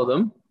just swallow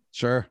them.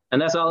 Sure.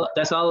 And that's all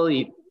he'll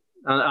eat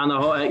on the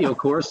whole,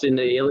 course. And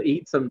he'll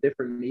eat some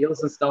different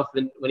meals and stuff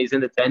when he's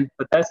in the tent,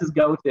 but that's his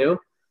go-to.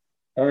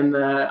 And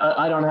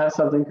I don't have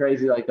something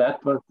crazy like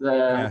that, but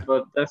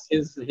that's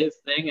his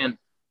thing, and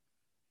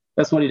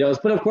that's what he does.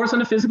 But of course, on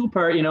the physical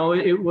part,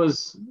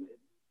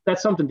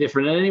 that's something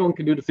different, and anyone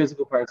can do the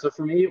physical part. So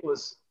for me, it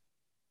was.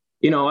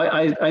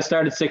 I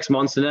started 6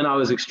 months and then I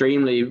was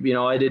extremely,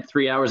 I did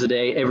 3 hours a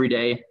day, every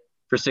day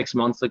for 6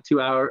 months, like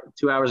 2 hours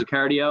of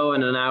cardio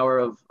and an hour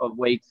of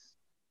weights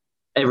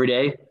every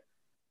day.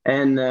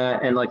 And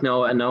like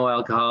no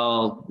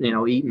alcohol,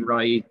 eating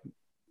right,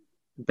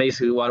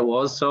 basically what it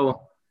was.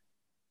 So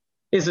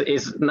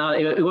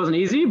it wasn't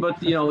easy,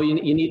 but you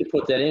need to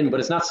put that in, but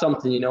it's not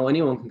something,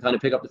 anyone can kind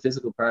of pick up the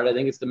physical part. I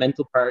think it's the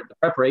mental part, the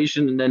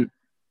preparation.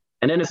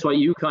 And then it's what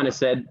you kind of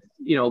said,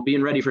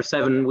 being ready for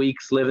 7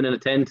 weeks, living in a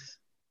tent,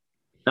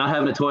 not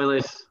having a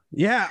toilet,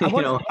 Yeah, you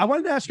know. I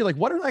wanted to ask you, like,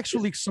 what are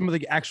actually some of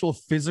the actual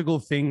physical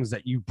things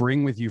that you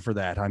bring with you for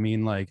that? I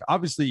mean, like,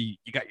 obviously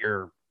you got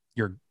your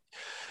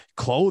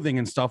clothing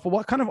and stuff, but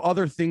what kind of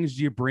other things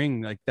do you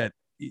bring, like, that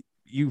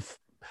you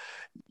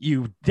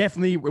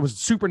definitely, it was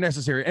super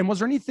necessary? And was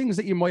there any things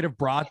that you might have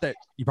brought that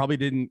you probably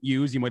didn't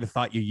use, you might have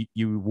thought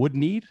you would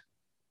need?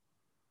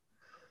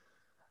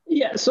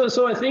 Yeah,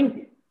 so I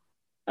think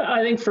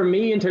for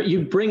me,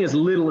 you bring as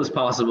little as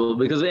possible,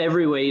 because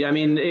every weight, I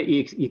mean,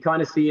 you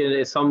kind of see it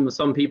as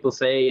some people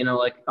say, you know,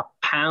 like a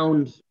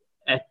pound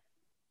at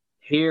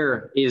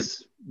here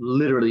is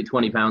literally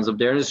 20 pounds up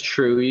there. And it's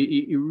true.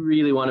 You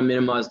really want to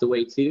minimize the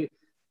weight. See,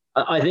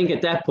 I think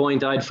at that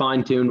point I'd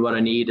fine tuned what I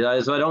need.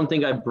 So I don't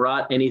think I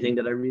brought anything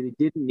that I really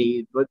didn't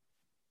need. But,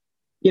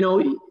 you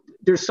know,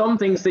 there's some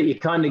things that you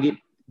kind of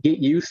get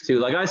used to.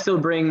 Like I still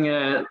bring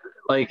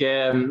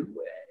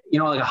you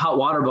know, like a hot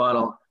water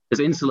bottle is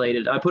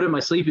insulated. I put it in my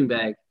sleeping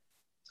bag.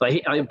 So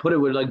I put it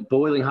with like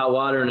boiling hot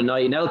water in the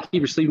night, and that'll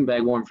keep your sleeping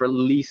bag warm for at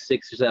least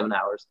 6 or 7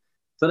 hours.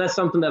 So that's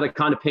something that I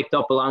kind of picked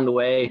up along the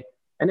way.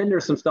 And then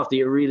there's some stuff that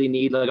you really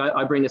need. Like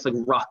I bring this like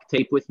rock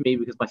tape with me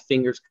because my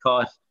fingers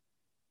caught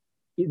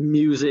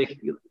music.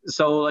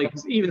 So like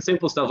even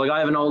simple stuff. Like I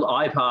have an old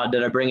iPod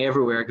that I bring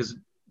everywhere because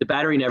the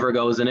battery never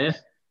goes in it.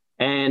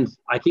 And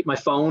I keep my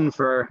phone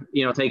for,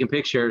 you know, taking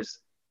pictures.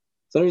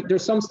 So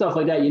there's some stuff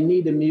like that. You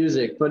need the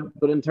music,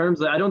 but in terms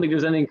of, I don't think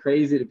there's anything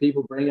crazy that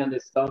people bring on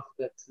this stuff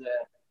that's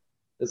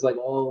like,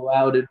 oh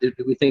wow, did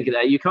we think of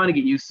that? You kind of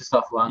get used to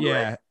stuff along the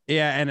way.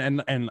 Yeah,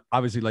 and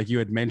obviously, like you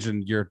had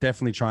mentioned, you're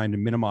definitely trying to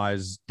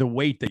minimize the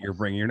weight that you're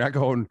bringing. You're not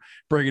going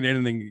bringing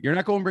anything. You're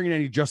not going bringing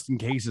any just in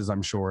cases.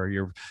 I'm sure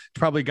you're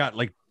probably got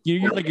like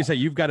like you said,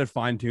 you've got it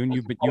fine tuned.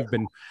 You've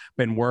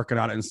been working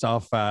on it and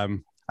stuff.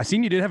 I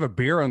seen you did have a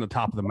beer on the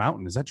top of the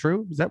mountain. Is that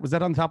true? Was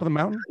that on top of the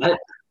mountain?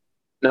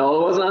 No,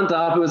 it wasn't on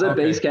top. It was at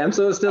base camp,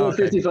 so it's still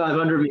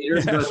 5,500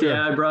 meters. Yeah, but sure.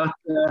 yeah, I brought.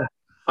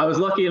 I was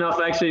lucky enough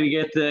actually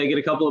to get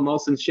a couple of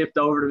Molsons shipped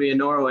over to me in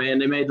Norway,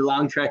 and they made the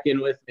long trek in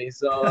with me.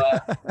 So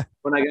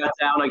when I got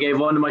down, I gave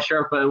one to my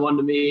Sherpa and one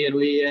to me, and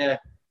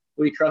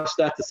we crushed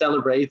that to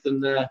celebrate.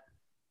 And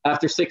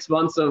after 6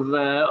 months of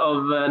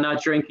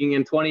not drinking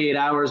and 28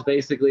 hours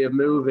basically of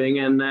moving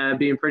and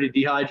being pretty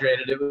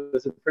dehydrated,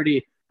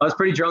 I was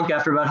pretty drunk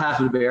after about half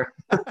of the beer.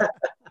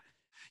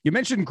 You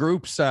mentioned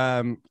groups.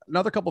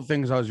 Another couple of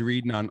things I was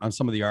reading on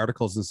some of the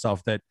articles and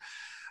stuff that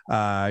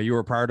you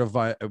were part of.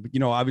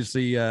 You know,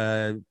 obviously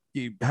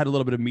you had a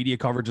little bit of media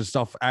coverage and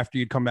stuff after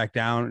you'd come back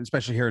down,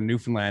 especially here in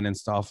Newfoundland and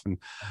stuff. And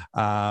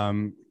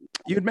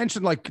you had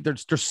mentioned like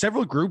there's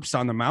several groups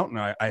on the mountain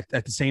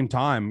at the same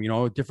time. You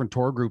know, different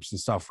tour groups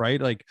and stuff, right?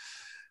 Like,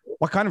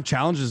 what kind of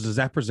challenges does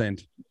that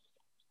present?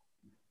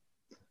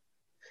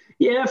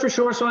 Yeah, for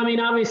sure. So I mean,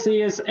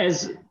 obviously, as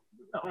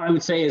I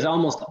would say, as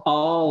almost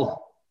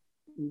all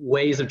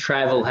ways of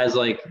travel has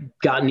like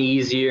gotten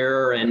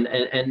easier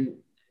and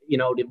you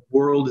know, the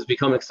world has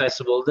become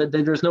accessible,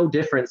 there's no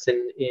difference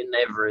in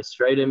Everest,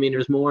 right? I mean,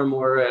 there's more and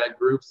more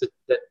groups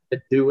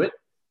that do it.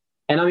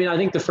 And I mean, I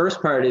think the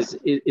first part is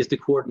the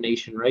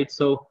coordination, right?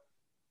 So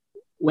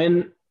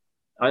when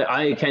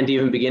I can't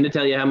even begin to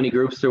tell you how many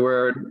groups there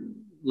were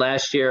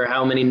last year,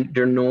 how many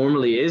there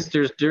normally is.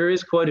 There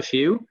is quite a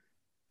few.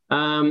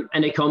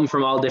 And they come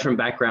from all different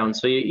backgrounds.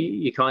 So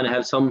you kind of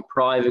have some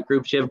private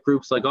groups. You have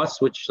groups like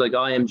us, which like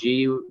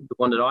IMG, the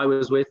one that I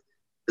was with,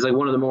 is like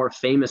one of the more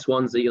famous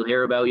ones that you'll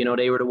hear about. You know,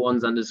 they were the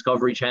ones on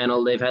Discovery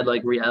Channel. They've had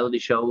like reality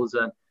shows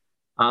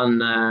on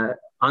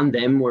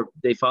them where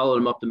they follow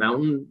them up the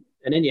mountain.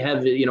 And then you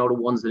have, you know, the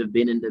ones that have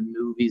been in the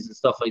movies and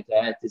stuff like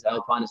that, these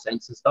alpine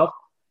ascents and stuff.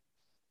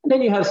 And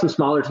then you have some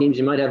smaller teams.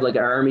 You might have like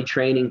army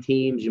training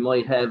teams. You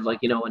might have like,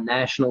 you know, a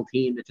national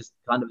team that just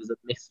kind of is a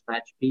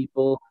mismatch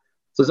people.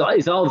 So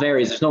it's all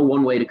varies. There's no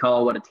one way to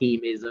call what a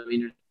team is. I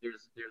mean,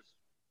 there's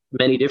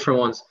many different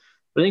ones.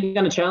 But I think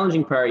kind of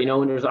challenging part, you know,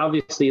 when there's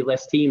obviously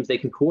less teams, they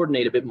can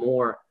coordinate a bit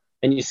more.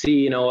 And you see,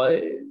 you know,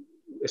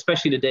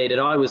 especially the day that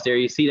I was there,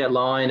 you see that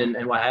line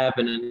and what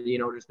happened. And, you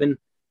know,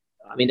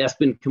 that's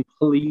been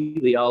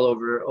completely all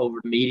over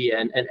the media.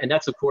 And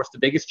that's, of course, the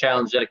biggest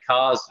challenge that it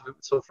caused.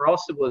 So for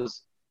us, it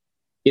was,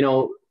 you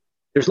know,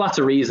 there's lots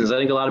of reasons. I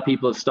think a lot of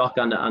people have stuck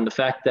on the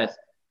fact that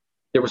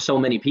there were so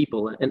many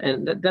people,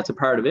 and that's a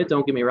part of it.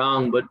 Don't get me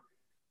wrong, but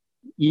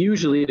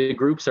usually the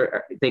groups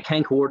they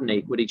can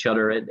coordinate with each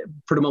other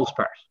for the most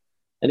part,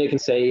 and they can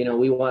say, you know,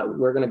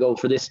 we're going to go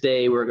for this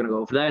day, we're going to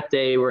go for that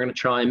day, we're going to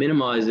try and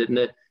minimize it. And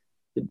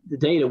the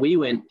day that we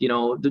went, you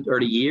know,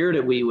 or the year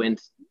that we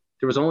went,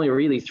 there was only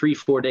really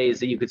 3-4 days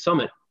that you could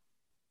summit.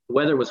 The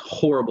weather was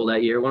horrible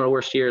that year, one of the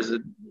worst years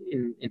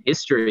in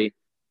history,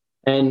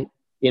 and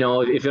you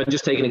know, if I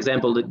just take an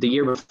example, the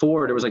year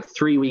before, there was like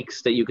 3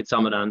 weeks that you could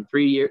summit on,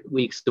 3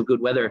 weeks of good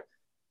weather.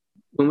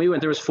 When we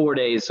went, there was 4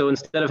 days. So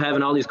instead of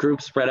having all these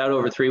groups spread out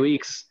over 3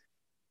 weeks,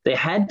 they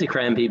had to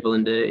cram people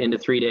into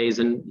 3 days.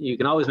 And you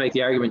can always make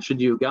the argument,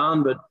 should you have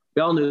gone? But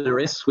we all knew the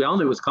risks. We all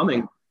knew it was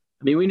coming.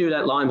 I mean, we knew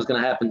that line was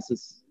going to happen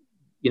since,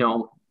 you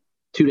know,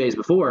 2 days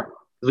before,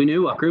 because we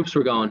knew what groups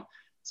were going.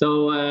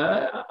 So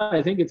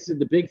I think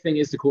the big thing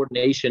is the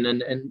coordination.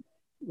 And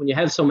when you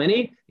have so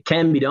many, it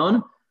can be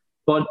done,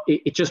 but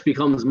it just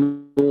becomes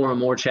more and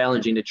more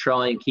challenging to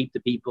try and keep the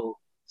people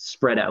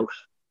spread out.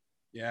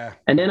 Yeah.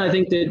 And then I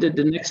think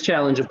the next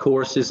challenge, of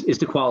course, is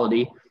the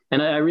quality.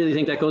 And I really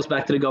think that goes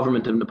back to the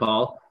government of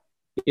Nepal.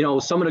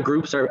 Some of the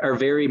groups are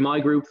very, my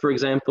group, for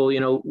example,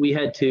 we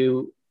had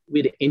to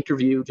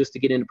interview just to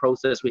get in the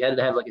process. We had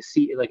to have like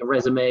a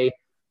resume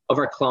of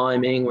our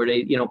climbing where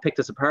they, picked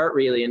us apart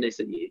really. And they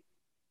said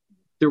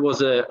there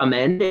was a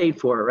mandate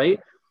for it, right?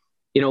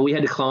 We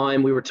had to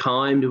climb, we were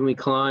timed when we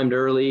climbed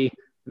early,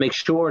 make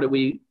sure that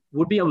we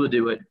would be able to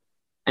do it.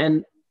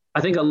 And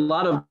I think a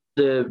lot of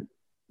the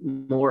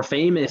more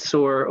famous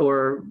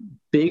or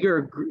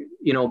bigger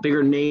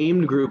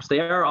named groups, they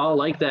are all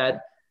like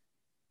that.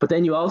 But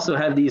then you also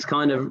have these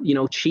kind of,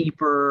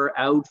 cheaper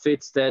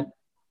outfits that,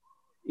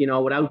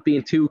 without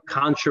being too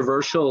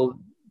controversial,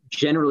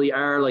 generally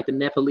are like the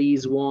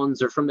Nepalese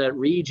ones or from that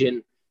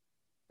region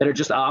that are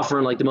just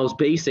offering like the most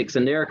basics,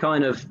 and they're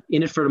kind of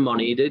in it for the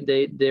money.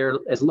 They're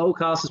as low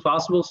cost as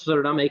possible, so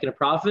they're not making a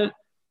profit,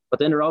 but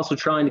then they're also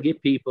trying to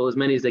get people as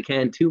many as they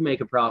can to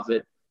make a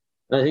profit.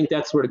 And I think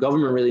that's where the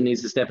government really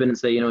needs to step in and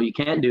say, you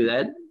can't do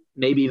that.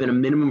 Maybe even a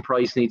minimum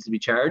price needs to be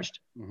charged.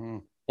 Mm-hmm.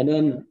 And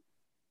then,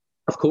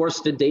 of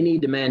course, they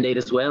need to mandate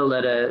as well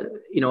that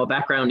a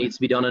background needs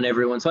to be done on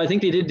everyone. So I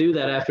think they did do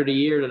that after the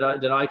year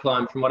that I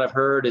climbed. From what I've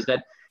heard, is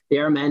that they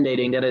are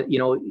mandating that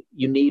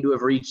you need to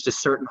have reached a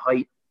certain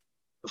height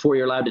before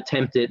you're allowed to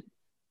attempt it.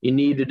 You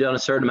need to have done a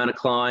certain amount of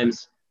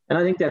climbs, and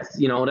I think that's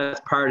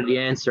part of the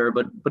answer.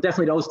 But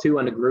definitely those two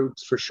on the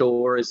groups for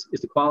sure is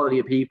the quality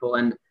of people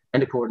and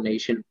the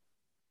coordination.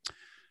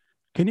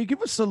 Can you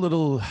give us a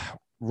little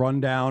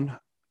rundown?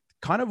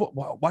 Kind of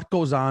what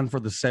goes on for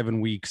the 7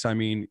 weeks? I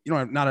mean,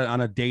 not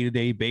on a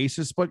day-to-day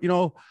basis, but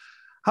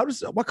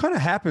what kind of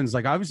happens?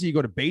 Like, obviously you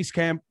go to base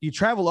camp, you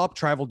travel up,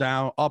 travel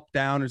down, up,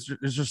 down. Is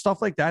there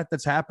stuff like that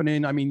that's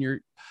happening? I mean,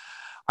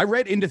 I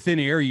read Into Thin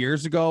Air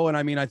years ago, and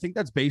I mean, I think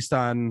that's based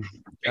on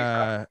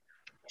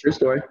true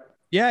story.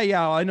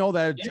 Yeah. I know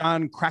that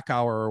John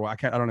Krakauer, or I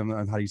don't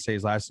know how you say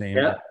his last name.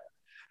 Yeah.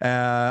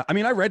 I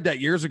mean, I read that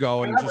years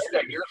ago and just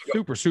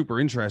super, super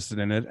interested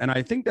in it. And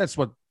I think that's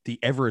what the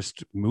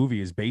Everest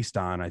movie is based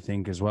on, I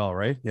think, as well,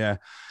 right? Yeah.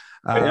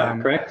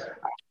 Correct.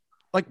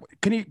 Like,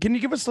 can you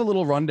give us a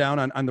little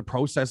rundown on the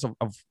process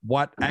of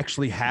what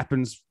actually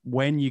happens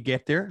when you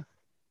get there?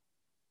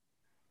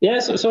 Yeah.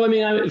 So I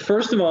mean,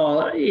 first of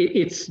all,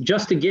 it's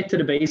just to get to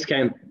the base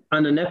camp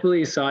on the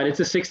Nepalese side.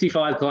 It's a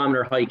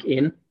 65-kilometer hike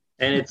in,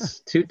 and it's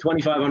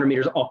 2,500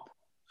 meters up.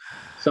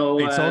 So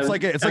it's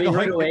like a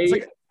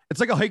hike. It's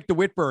like a hike to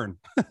Whitburn.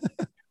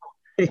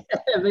 Yeah,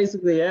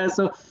 basically, yeah.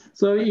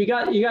 So you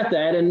got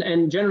that,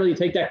 and generally you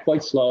take that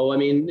quite slow. I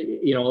mean,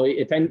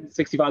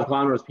 65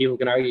 kilometers, people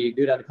can argue you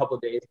do that in a couple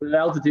of days, but at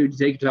altitude you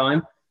take your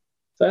time.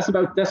 So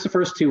that's the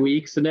first 2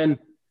 weeks, and then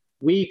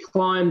we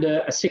climbed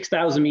a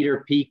 6,000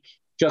 meter peak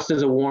just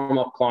as a warm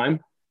up climb.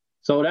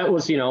 So that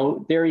was,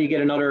 there you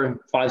get another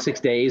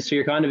 5-6 days. So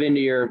you're kind of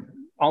into your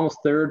almost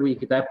third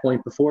week at that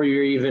point before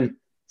you're even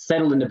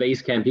settled into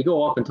base camp. You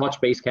go up and touch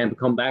base camp and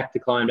come back to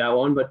climb that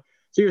one. But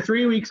so you're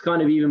 3 weeks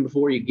kind of even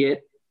before you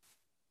get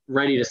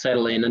ready to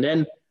settle in. And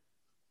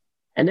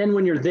then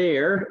when you're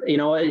there,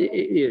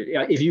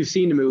 if you've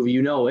seen the movie,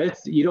 you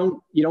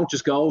don't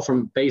just go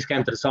from base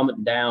camp to the summit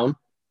and down.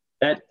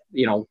 That,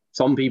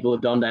 some people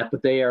have done that,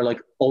 but they are like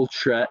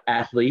ultra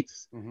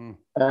athletes.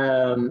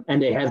 Mm-hmm.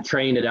 And they have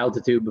trained at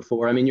altitude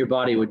before. I mean, your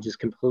body would just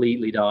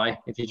completely die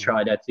if you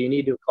tried that. So you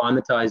need to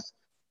acclimatize.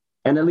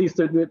 And at least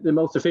the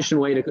most efficient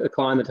way to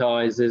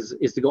acclimatize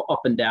is to go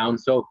up and down.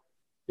 So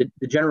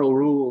the general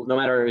rule, no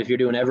matter if you're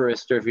doing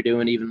Everest or if you're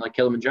doing even like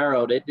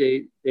Kilimanjaro,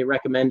 they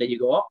recommend that you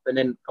go up and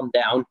then come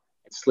down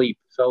and sleep.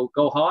 So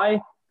go high,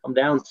 come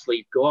down,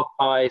 sleep. Go up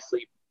high,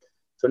 sleep.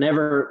 So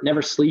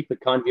never sleep at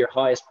kind of your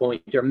highest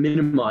point, or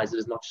minimize it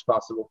as much as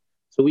possible.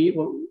 So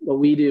what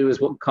we do is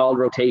what we call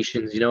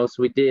rotations, So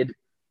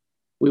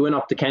we went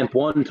up to camp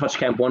one, touched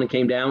camp one, and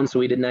came down. So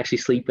we didn't actually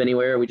sleep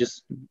anywhere. We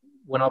just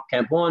went up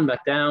camp one,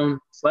 back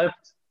down,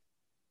 slept,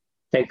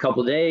 take a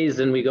couple of days,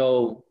 then we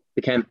go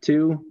to camp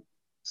two,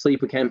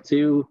 sleep at camp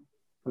two,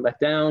 come back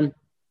down,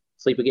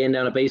 sleep again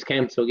down at base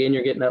camp. So again,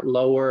 you're getting that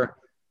lower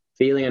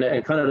feeling,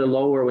 and kind of the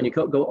lower, when you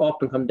go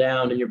up and come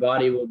down, and your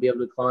body will be able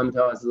to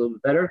acclimatize a little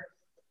bit better.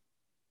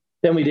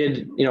 Then we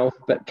did,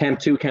 camp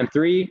two, camp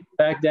three,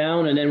 back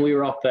down, and then we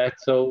were up back.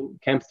 So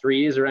camp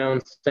three is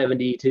around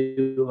 70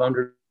 to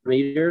 100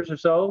 meters or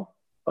so,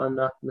 if I'm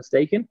not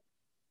mistaken.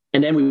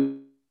 And then we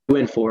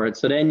went for it.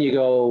 So then you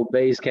go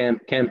base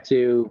camp, camp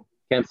two,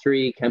 camp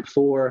three, camp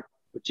four,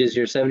 which is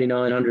your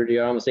 7,900,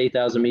 your almost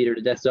 8,000 meter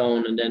to death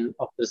zone, and then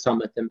up to the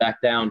summit and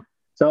back down.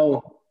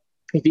 So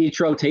if each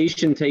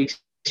rotation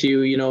takes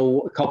you,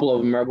 a couple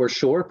of them were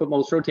short, but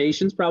most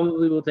rotations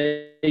probably will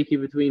take you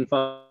between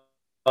 5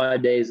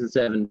 days and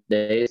 7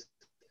 days.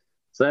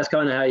 So that's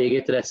kind of how you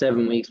get to that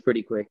 7 weeks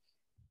pretty quick.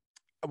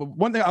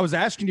 One thing I was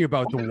asking you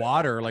about the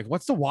water, like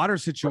what's the water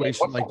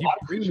situation? Like, do you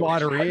bring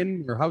water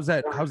in, or how's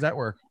that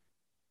work?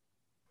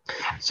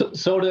 So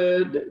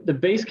the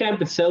base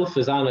camp itself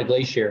is on a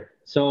glacier.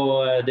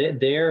 So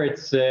there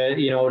it's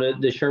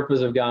the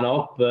Sherpas have gone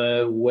up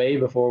way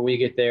before we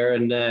get there,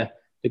 and the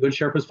good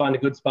Sherpas find the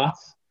good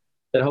spots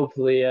that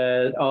hopefully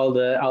all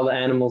the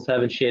animals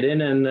haven't shit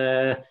in,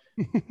 and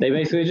they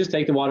basically just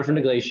take the water from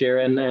the glacier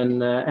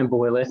and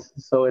boil it.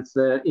 So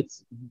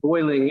it's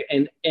boiling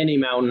in any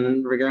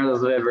mountain,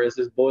 regardless of Everest.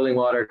 It's boiling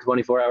water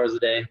 24 hours a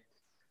day.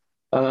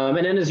 And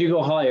then as you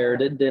go higher,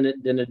 then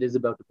it is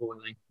about the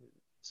boiling.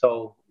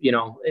 So,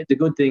 the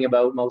good thing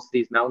about most of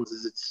these mountains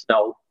is it's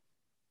snow.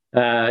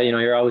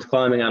 You're always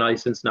climbing on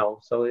ice and snow.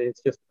 So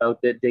it's just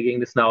about digging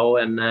the snow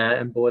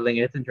and boiling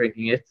it and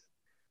drinking it.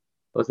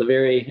 So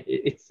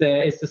it's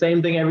the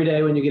same thing every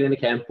day when you get into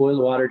camp. Boil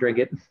the water, drink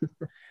it.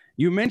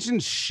 You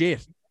mentioned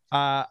shit.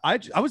 I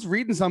was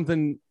reading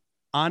something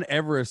on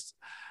Everest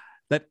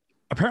that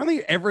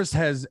apparently Everest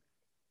has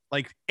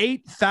like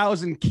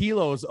 8,000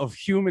 kilos of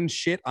human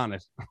shit on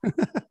it.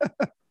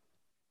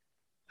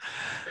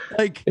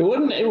 Like it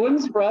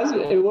wouldn't surprise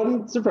me. It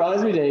wouldn't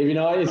surprise me, Dave.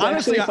 It's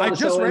honestly, I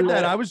just read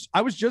that.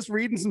 I was just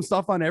reading some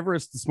stuff on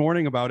Everest this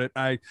morning about it.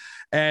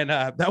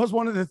 That was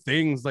one of the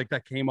things like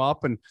that came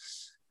up, and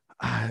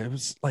it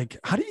was like,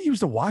 how do you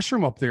use the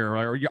washroom up there?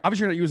 Or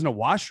obviously you're not using a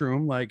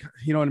washroom, like,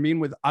 you know what I mean?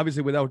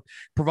 Without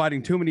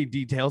providing too many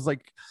details,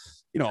 like,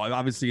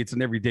 obviously it's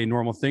an everyday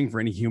normal thing for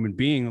any human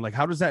being. Like,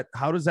 how does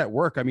that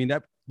work? I mean,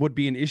 that would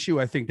be an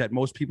issue. I think that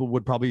most people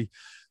would probably,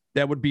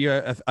 that would be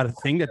a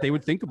thing that they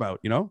would think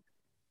about, Yeah,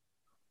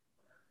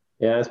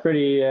 it's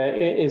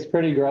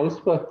pretty gross,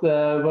 but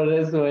it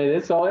is the way it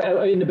is. So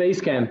in the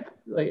base camp,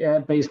 like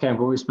at base camp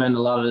where we spend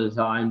a lot of the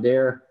time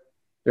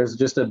there's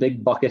just a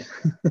big bucket.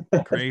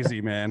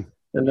 Crazy, man.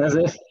 And that's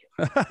it.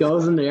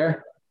 Goes in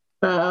there.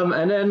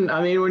 And then,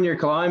 I mean, when you're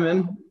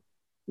climbing.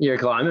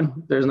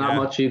 There's not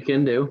much you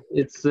can do.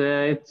 It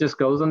just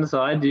goes on the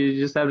side. You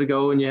just have to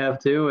go when you have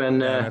to. And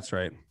that's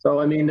right. So,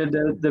 I mean,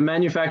 the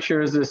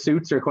manufacturers of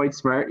suits are quite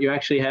smart. You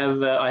actually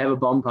have, I have a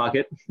bum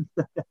pocket.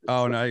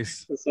 Oh,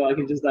 nice. So I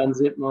can just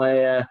unzip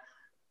my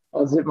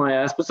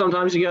ass. But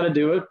sometimes you got to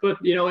do it. But,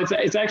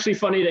 it's actually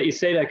funny that you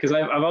say that, because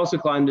I've also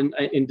climbed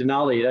in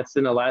Denali. That's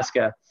in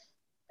Alaska.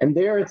 And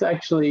there it's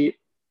actually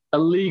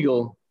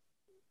illegal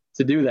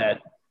to do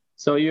that.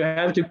 So you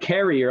have to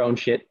carry your own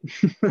shit.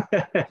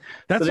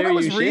 That's what I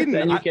was reading.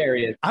 And you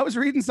carry it. I was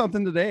reading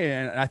something today,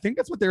 and I think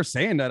that's what they're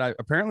saying. That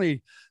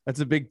apparently that's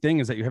a big thing,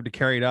 is that you have to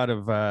carry it out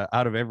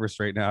of Everest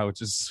right now,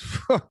 which is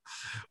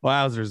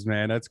wowzers,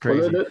 man. That's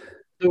crazy.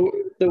 Well,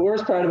 the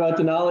worst part about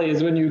Denali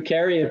is when you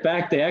carry it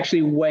back, they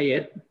actually weigh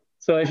it.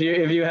 So if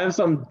you have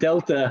some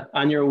delta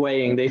on your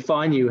weighing, they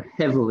fine you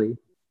heavily.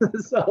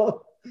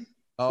 So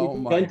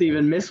you can't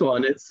even miss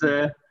one. It's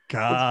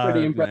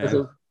pretty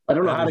impressive. Man. I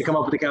don't know how to come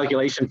up with a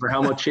calculation for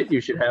how much shit you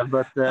should have,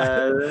 but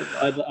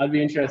I'd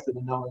be interested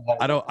in knowing that.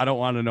 I don't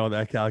want to know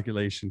that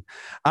calculation.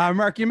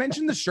 Mark, you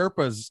mentioned the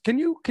Sherpas. Can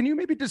you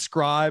maybe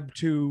describe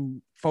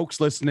to folks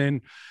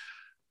listening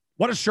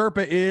what a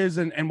Sherpa is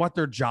and what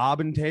their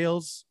job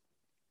entails?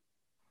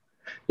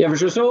 Yeah, for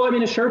sure. So, I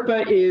mean, a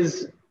Sherpa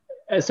is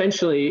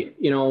essentially,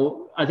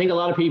 I think a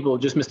lot of people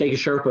just mistake a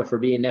Sherpa for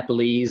being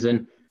Nepalese.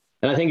 And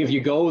I think if you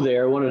go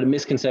there, one of the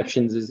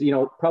misconceptions is,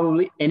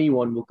 probably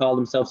anyone will call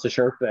themselves a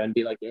Sherpa and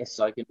be like, yes,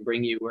 I can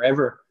bring you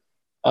wherever.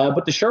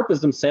 But the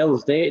Sherpas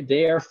themselves,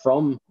 they are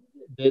from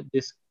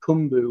this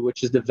Khumbu,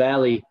 which is the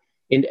valley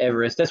in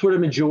Everest. That's where the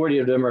majority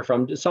of them are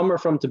from. Some are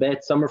from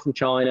Tibet, some are from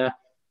China,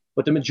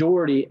 but the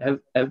majority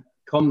have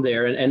come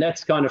there. And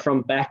that's kind of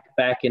from back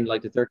in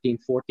like the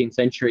 13th, 14th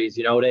centuries.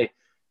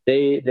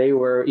 They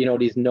were,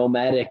 these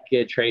nomadic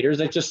traders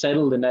that just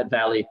settled in that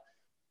valley.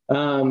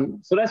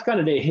 So that's kind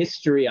of the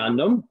history on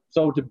them.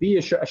 So to be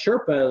a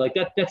Sherpa, like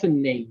that's a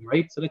name,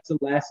 right? So that's a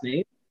last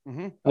name.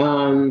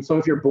 Mm-hmm. So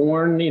if you're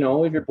born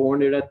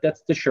there,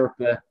 that's the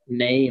Sherpa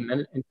name.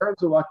 And in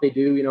terms of what they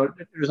do,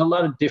 there's a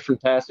lot of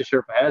different tasks the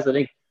Sherpa has. I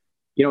think,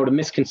 the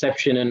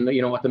misconception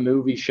and, what the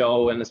movies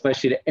show, and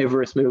especially the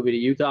Everest movie that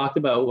you talked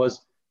about,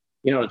 was,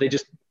 they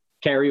just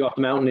carry you up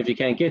the mountain if you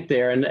can't get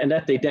there. And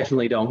that they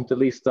definitely don't. At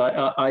least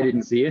I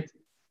didn't see it.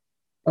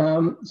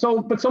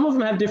 But some of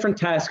them have different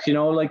tasks,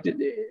 like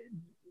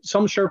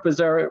some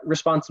Sherpas are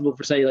responsible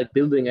for, say, like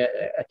building a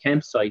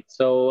campsite.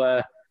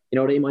 So,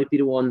 they might be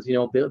the ones,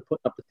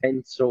 putting up the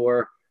tents,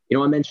 or,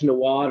 I mentioned the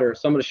water.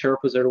 Some of the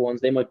Sherpas are the ones,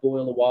 they might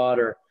boil the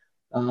water.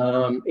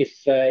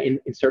 If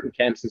in certain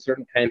camps,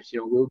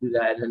 we'll do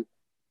that. And,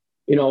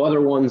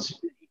 other ones,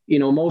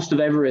 most of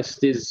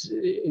Everest is,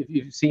 if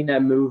you've seen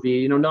that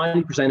movie,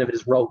 90% of it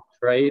is roped,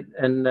 right?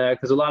 And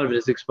because a lot of it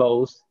is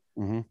exposed.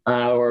 Mm-hmm.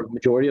 Or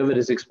majority of it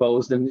is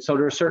exposed, and so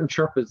there are certain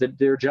Sherpas that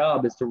their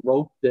job is to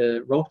rope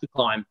the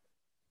climb.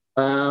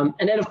 And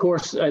then, of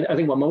course, I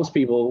think what most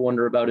people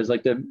wonder about is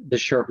like the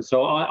Sherpa.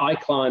 So I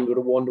climbed with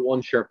a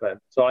 1-to-1 Sherpa,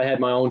 so I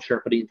had my own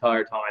Sherpa the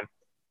entire time.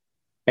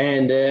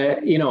 And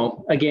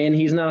again,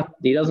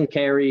 he doesn't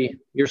carry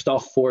your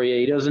stuff for you.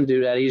 He doesn't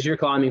do that. He's your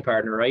climbing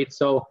partner, right?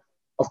 So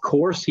of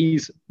course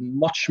he's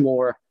much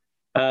more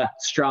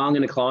strong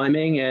in the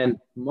climbing and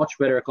much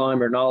better a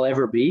climber than I'll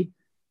ever be.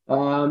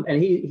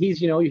 And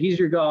he's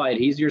your guide.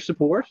 He's your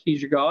support.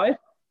 He's your guide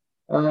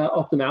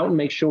up the mountain.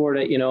 Make sure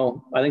that,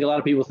 I think a lot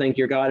of people think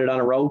you're guided on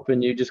a rope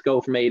and you just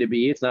go from A to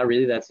B. It's not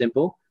really that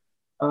simple.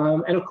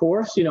 And of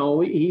course,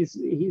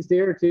 he's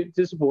there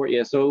to support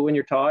you. So when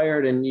you're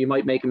tired and you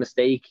might make a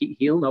mistake,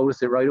 he'll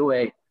notice it right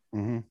away.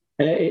 Mm-hmm.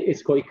 And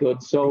it's quite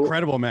good. So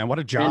incredible, man. What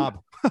a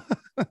job.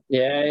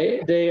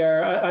 Yeah, they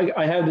are.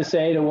 I have to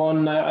say, the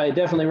one I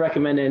definitely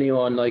recommend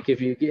anyone, like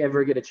if you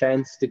ever get a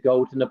chance to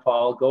go to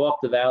Nepal, go up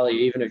the valley,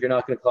 even if you're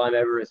not going to climb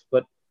Everest.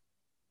 But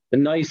the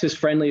nicest,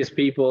 friendliest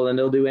people, and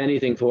they'll do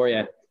anything for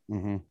you.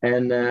 Mm-hmm.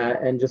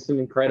 And just an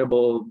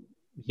incredible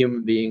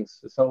human beings,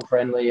 so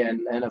friendly,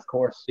 and of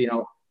course,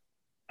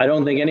 I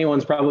don't think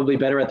anyone's probably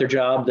better at their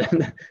job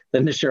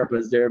than the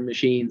Sherpas. They're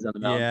machines on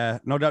the mountain. Yeah,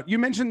 no doubt. You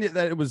mentioned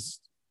that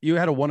you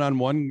had a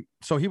one-on-one,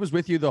 so he was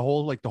with you the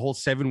whole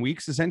 7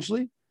 weeks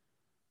essentially.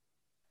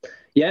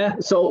 Yeah.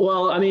 So,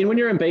 well, I mean, when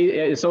you're in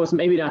base, so it's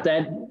maybe not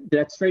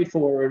that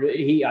straightforward.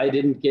 We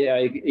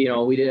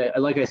did,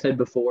 like I said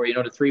before,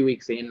 the 3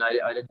 weeks in, I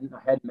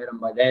hadn't met him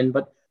by then,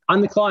 but on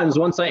the climbs,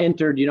 once I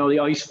entered, the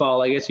ice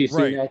fall, I guess you've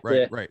seen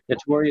the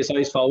Notorious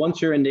ice fall. Once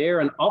you're in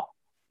there and up,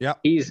 yeah,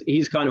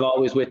 he's kind of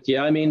always with you.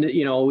 I mean,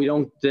 we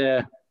don't,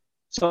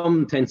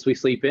 some tents we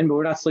sleep in, but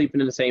we're not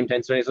sleeping in the same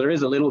tents. So there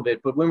is a little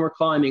bit, but when we're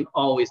climbing,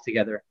 always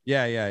together.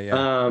 Yeah.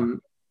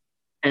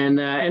 And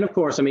of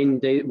course, I mean,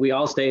 we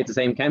all stay at the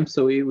same camp,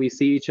 so we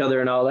see each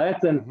other and all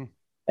that. And mm-hmm.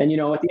 and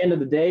at the end of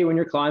the day, when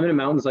you're climbing in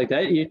mountains like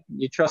that,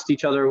 you trust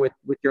each other with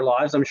your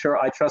lives. I'm sure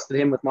I trusted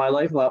him with my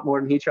life a lot more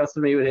than he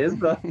trusted me with his.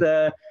 But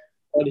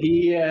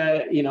he,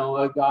 a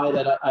guy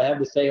that I have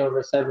to say,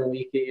 over 7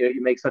 weeks,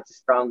 you make such a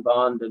strong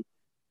bond,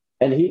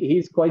 and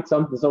he's quite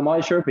something. So my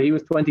Sherpa, he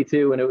was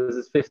 22, and it was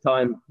his 5th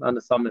time on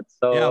the summit.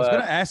 So yeah, I was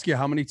going to ask you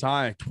how many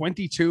times.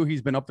 22.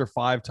 He's been up there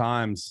 5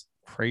 times.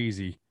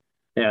 Crazy.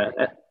 Yeah.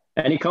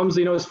 And he comes,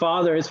 his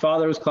father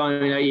was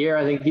climbing that year.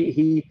 I think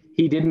he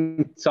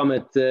didn't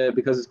summit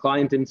because his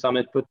client didn't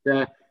summit, but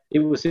it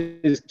was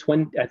his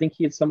 20. I think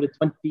he had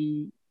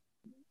summited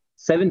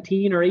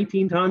 17 or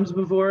 18 times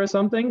before or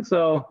something.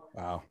 So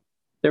wow,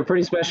 they're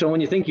pretty special.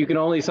 When you think you can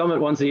only summit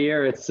once a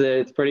year, it's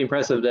pretty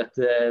impressive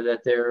that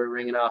they're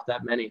ringing off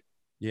that many.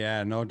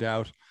 Yeah, no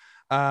doubt.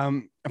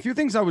 A few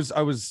things I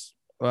was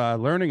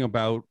learning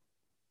about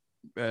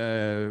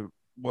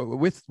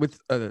with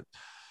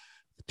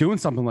doing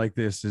something like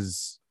this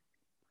is,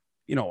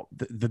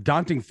 the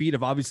daunting feat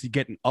of obviously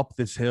getting up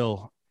this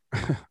hill,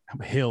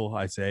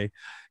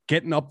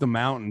 getting up the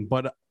mountain.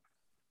 But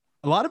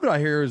a lot of it I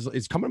hear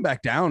is coming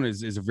back down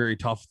is a very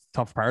tough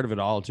part of it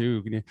all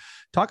too. Can you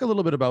talk a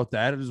little bit about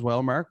that as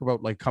well, Mark,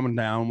 about like coming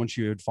down once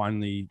you had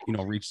finally,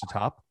 reached the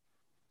top?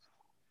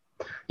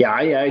 Yeah,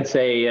 I'd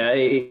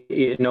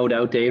say no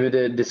doubt,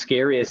 David, the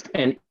scariest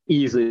and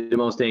easily the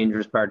most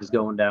dangerous part is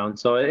going down.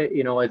 So,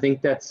 I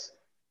think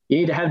you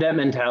need to have that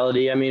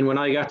mentality. I mean, when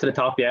I got to the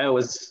top, yeah, it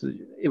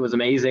was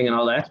amazing and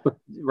all that, but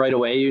right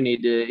away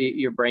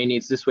your brain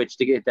needs to switch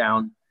to get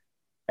down.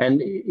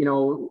 And,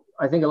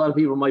 I think a lot of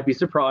people might be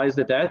surprised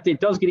at that. It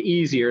does get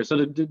easier. So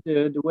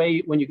the way,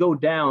 when you go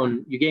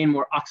down, you gain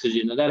more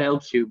oxygen and that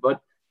helps you. But,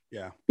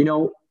 yeah,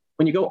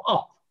 when you go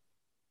up,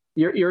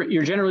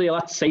 you're generally a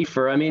lot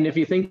safer. I mean, if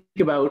you think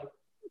about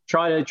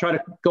try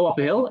to go up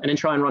a hill and then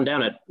try and run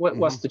down it,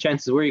 what's the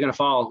chances? Where are you going to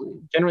fall?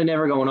 Generally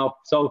never going up.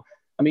 So,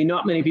 I mean,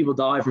 not many people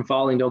die from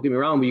falling, don't get me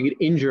wrong, but you get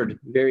injured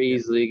very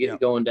easily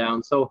going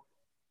down. So,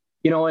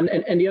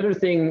 and the other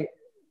thing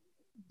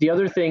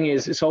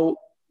is, so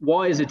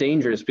why is it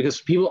dangerous?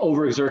 Because people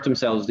overexert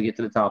themselves to get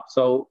to the top.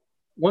 So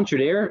once you're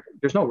there,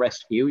 there's no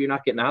rescue. You're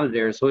not getting out of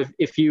there. So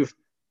if you've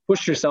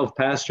pushed yourself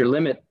past your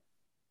limit,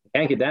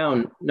 can't get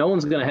down, no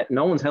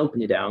one's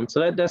helping you down.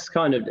 So that's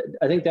kind of,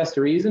 I think that's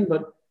the reason.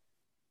 But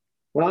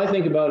when I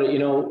think about it,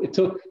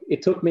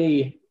 it took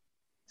me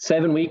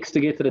 7 weeks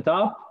to get to the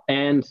top,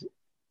 and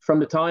from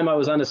the time I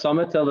was on the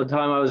summit till the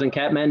time I was in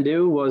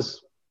Kathmandu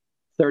was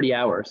 30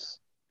 hours.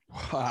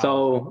 Wow.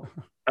 So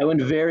I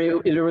went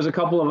there was a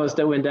couple of us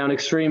that went down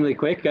extremely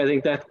quick. I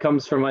think that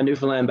comes from my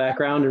Newfoundland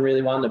background and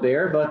really wanting a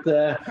bear,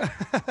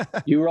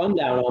 but you run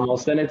down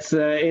almost, and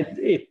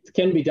it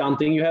can be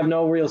daunting. You have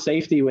no real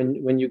safety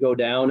when you go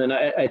down. And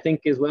I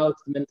think as well,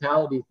 it's the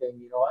mentality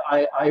thing.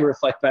 I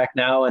reflect back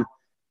now, and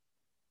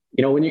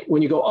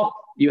when you go up,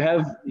 you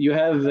have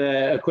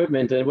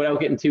equipment, and without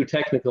getting too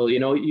technical,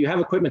 you have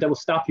equipment that will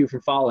stop you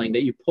from falling,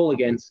 that you pull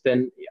against,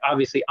 and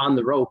obviously on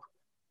the rope.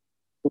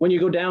 But when you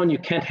go down, you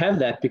can't have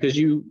that because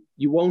you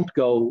won't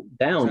go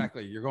down.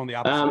 Exactly, you're going the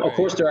opposite way. Of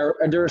course, there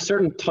are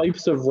certain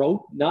types of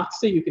rope knots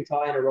that you can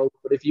tie in a rope,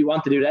 but if you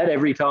want to do that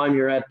every time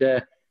you're at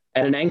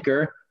an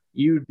anchor,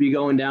 you'd be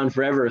going down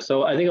forever.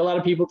 So I think a lot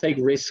of people take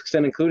risks,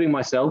 and including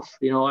myself.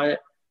 I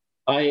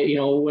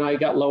when I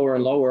got lower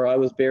and lower, I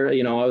was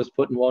barely, I was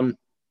putting one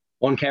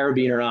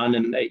carabiner on,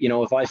 and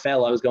if I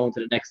fell, I was going to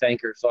the next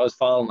anchor. So I was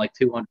falling like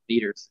 200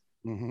 meters,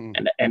 and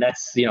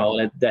that's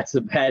that's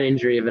a bad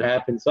injury if it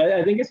happens. So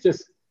I think it's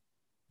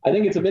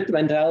a bit the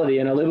mentality,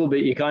 and a little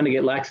bit you kind of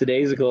get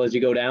lackadaisical as you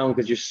go down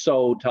because you're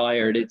so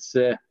tired. It's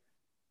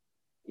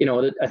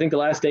I think the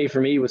last day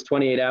for me was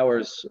 28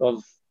 hours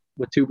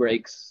with 2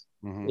 breaks.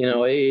 Mm-hmm.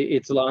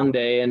 It's a long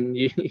day, and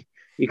you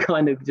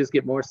kind of just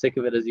get more sick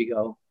of it as you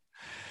go.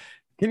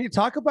 Can you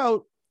talk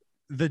about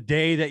the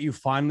day that you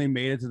finally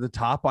made it to the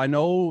top? I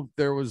know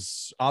there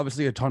was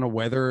obviously a ton of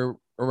weather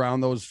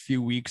around those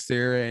few weeks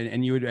there,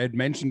 and you had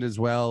mentioned as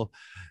well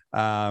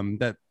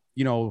that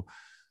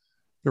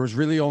there was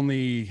really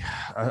only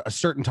a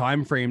certain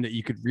time frame that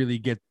you could really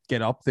get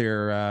up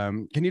there.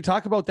 Can you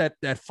talk about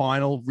that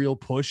final real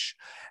push,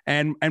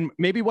 and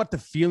maybe what the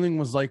feeling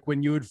was like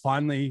when you had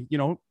finally,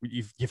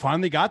 you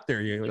finally got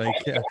there? You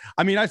like,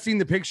 I mean, I've seen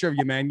the picture of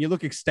you, man. You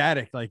look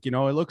ecstatic. Like, it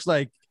looks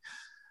like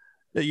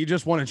that you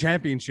just won a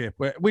championship,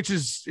 which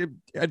is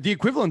the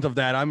equivalent of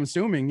that, I'm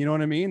assuming. You know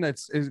what I mean?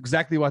 That's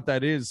exactly what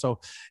that is. So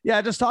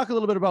yeah, just talk a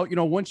little bit about,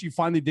 once you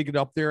finally dig it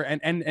up there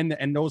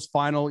and those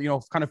final,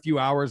 kind of few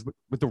hours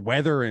with the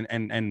weather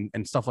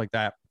and stuff like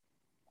that.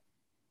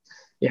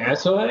 Yeah.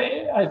 So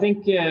I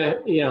think,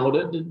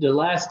 the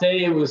last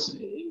day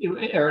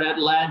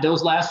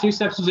those last few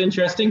steps was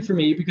interesting for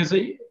me because,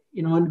 in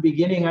the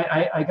beginning,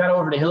 I got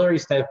over the Hillary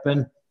step,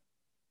 and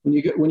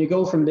when you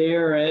go from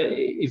there,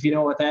 if you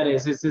know what that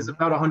is, it's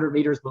about 100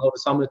 meters below the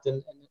summit,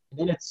 and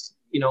then it's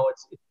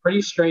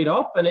pretty straight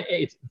up, and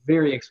it's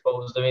very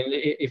exposed. I mean,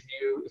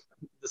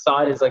 the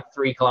side is like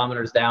 3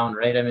 kilometers down,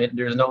 right? I mean,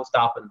 there's no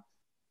stopping.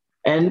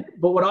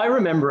 But what I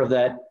remember of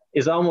that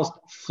is almost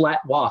flat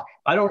walk.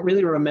 I don't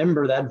really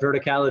remember that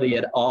verticality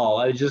at all.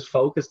 I was just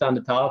focused on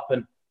the top,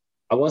 and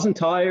I wasn't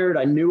tired.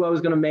 I knew I was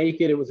going to make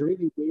it. It was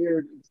really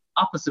weird. It was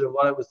opposite of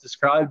what it was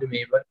described to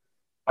me, but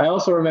I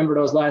also remember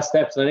those last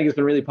steps, and I think it's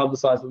been really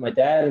publicized with my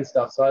dad and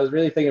stuff. So I was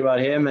really thinking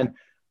about him, and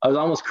I was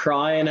almost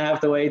crying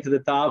half the way to the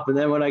top. And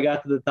then when I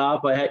got to the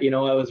top, I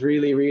was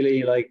really,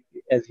 really, like,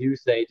 as you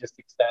say, just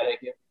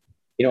ecstatic.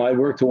 I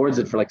worked towards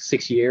it for like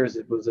 6 years.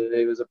 It was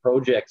a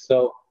project.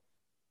 So,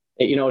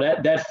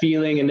 that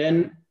feeling. And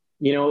then,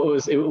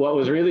 what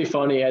was really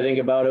funny, I think,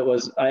 about it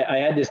was I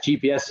had this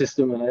GPS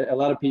system, and a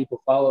lot of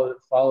people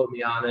followed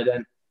me on it.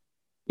 And,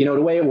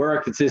 the way it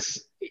worked,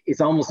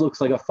 it almost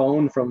looks like a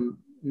phone from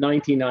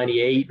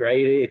 1998,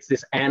 right? It's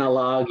this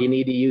analog. You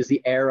need to use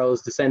the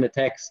arrows to send a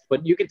text,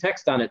 but you can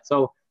text on it.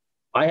 So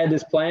I had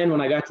this plan when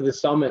I got to the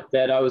summit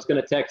that I was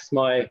going to text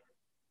my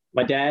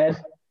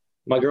dad,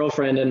 my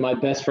girlfriend, and my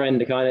best friend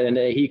to and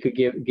he could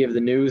give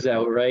the news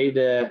out, right?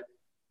 That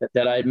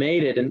I'd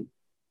made it. And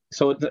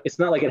so it's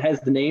not like it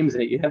has the names in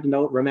it. You have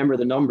to remember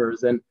the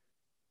numbers. And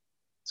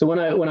so when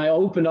I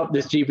opened up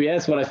this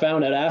GPS, what I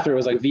found out after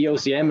was like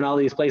VOCM and all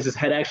these places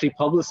had actually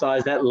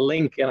publicized that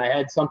link, and I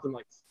had something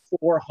like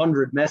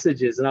 400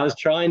 messages, and I was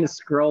trying to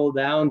scroll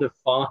down to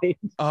find.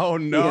 Oh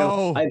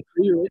no! I'd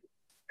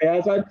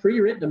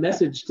pre-written a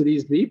message to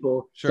these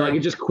people, so I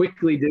could just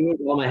quickly do it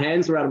while my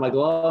hands were out of my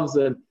gloves,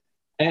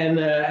 and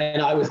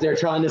I was there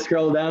trying to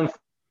scroll down,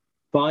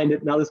 find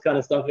it, and all this kind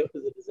of stuff. It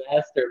was a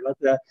disaster,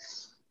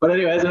 but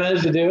anyways, I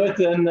managed to do it,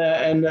 and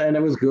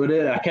it was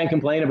good. I can't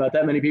complain about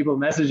that many people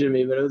messaging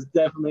me, but it was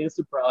definitely a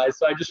surprise.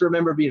 So I just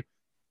remember being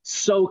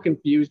so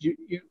confused.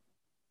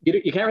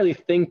 You can't really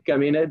think. I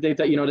mean, they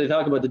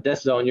talk about the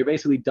death zone. You're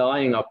basically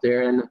dying up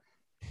there, and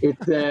it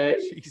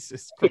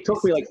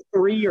took me like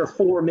 3 or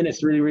 4 minutes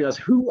to really realize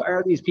who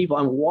are these people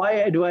and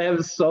why do I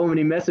have so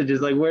many messages?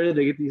 Like, where did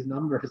they get these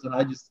numbers? And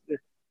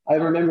I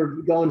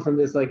remember going from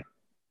this like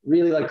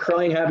really like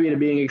crying happy to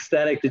being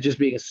ecstatic to just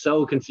being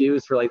so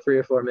confused for like 3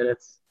 or 4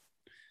 minutes.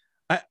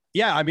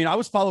 Yeah, I mean, I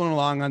was following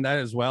along on that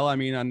as well. I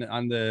mean, on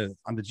the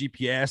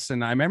GPS,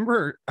 and I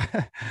remember,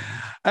 I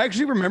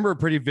actually remember it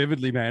pretty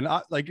vividly, man.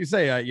 Like you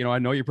say, I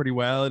know you pretty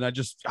well, and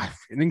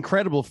an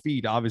incredible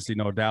feat, obviously,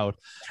 no doubt.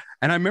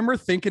 And I remember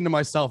thinking to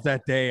myself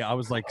that day, I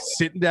was like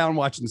sitting down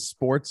watching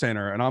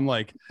SportsCenter, and I'm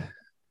like,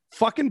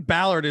 fucking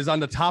Ballard is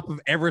on the top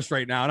of Everest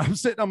right now, and I'm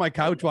sitting on my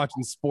couch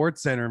watching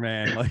SportsCenter,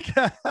 man. Like,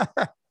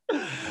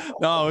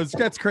 no,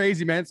 that's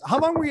crazy, man. How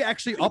long were you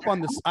actually up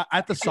on this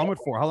at the summit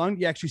for? How long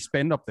did you actually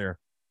spend up there?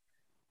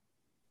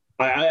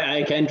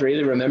 I can't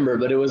really remember,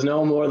 but it was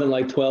no more than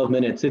like 12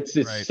 minutes. It's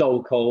right.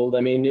 So cold. I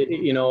mean,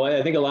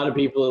 I think a lot of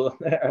people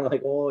are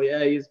like, oh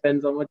yeah, you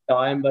spend so much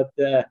time, but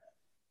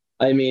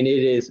I mean,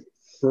 it is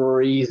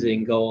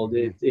freezing cold.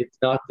 It's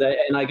not that,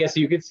 and I guess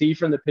you could see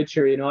from the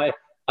picture,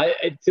 I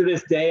to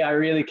this day, I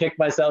really kicked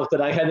myself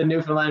that I had the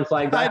Newfoundland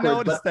flag backwards. I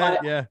noticed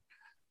that, yeah.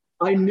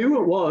 I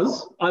knew it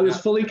was. I was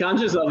fully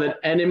conscious of it,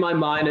 and in my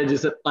mind, I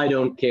just said, I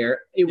don't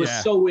care. It was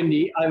so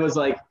windy. I was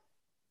like,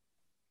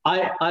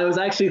 I was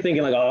actually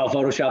thinking like, oh, I'll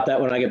Photoshop that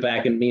when I get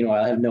back. And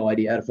meanwhile, I have no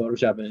idea how to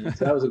Photoshop it.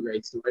 So that was a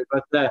great story.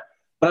 But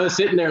I was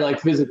sitting there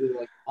like physically,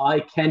 like I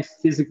can't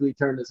physically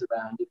turn this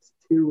around. It's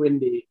too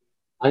windy.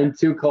 I'm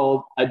too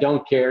cold. I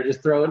don't care.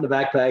 Just throw it in the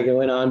backpack and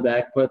went on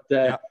back. But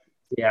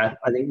yeah,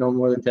 I think no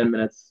more than 10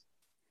 minutes.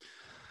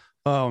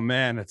 Oh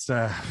man, it's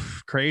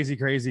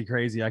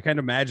crazy. I can't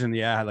imagine.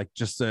 Yeah, like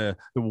just the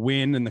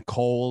wind and the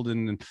cold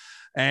and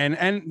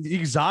the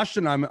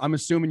exhaustion. I'm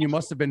assuming you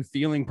must have been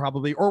feeling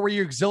probably, or were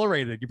you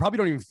exhilarated? You probably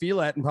don't even feel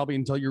that, and probably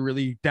until you're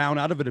really down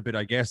out of it a bit,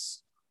 I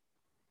guess.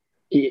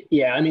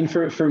 Yeah, I mean,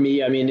 for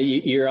me, I mean,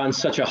 you're on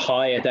such a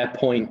high at that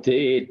point.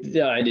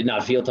 I did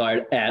not feel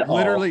tired at all.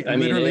 I mean,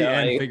 Literally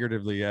and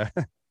figuratively. Yeah.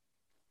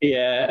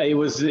 yeah, it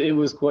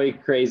was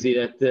quite crazy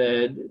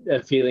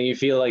that feeling. You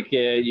feel like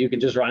you can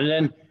just run it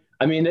in.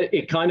 I mean,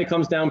 it kind of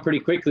comes down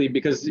pretty quickly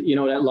because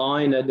that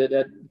line,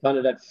 that kind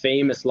of that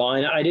famous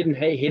line. I didn't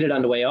hit it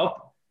on the way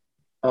up.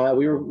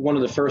 We were one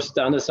of the first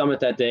on the summit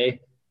that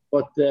day,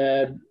 but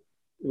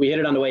we hit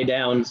it on the way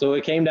down. So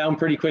it came down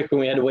pretty quick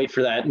when we had to wait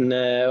for that. And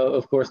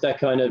of course, that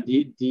kind of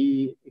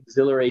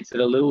exhilarates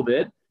it a little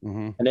bit.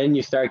 Mm-hmm. And then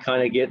you start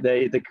kind of get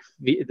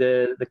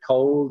the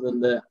cold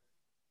and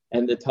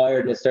the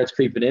tiredness starts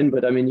creeping in.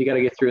 But I mean, you got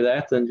to get through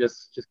that and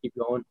just keep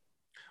going.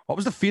 What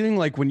was the feeling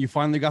like when you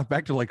finally got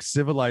back to like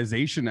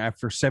civilization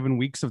after 7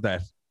 weeks of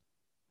that?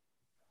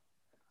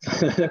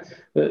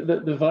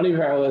 the funny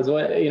part was,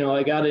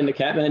 I got into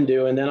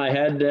Kathmandu, and then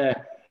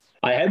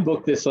I had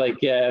booked this like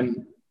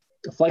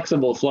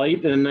flexible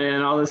flight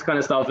and all this kind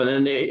of stuff,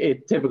 and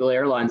then typical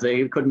airlines,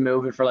 they couldn't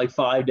move it for like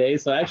 5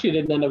 days, so I actually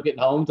didn't end up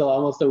getting home till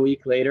almost a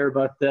week later.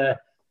 But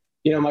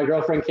my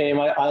girlfriend came.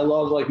 I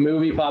love like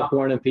movie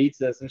popcorn and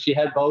pizzas, and she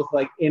had both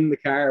like in the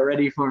car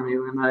ready for me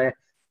when I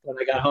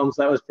got home,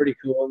 so that was pretty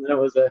cool. And then it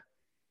was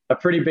a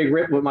pretty big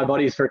rip with my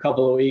buddies for a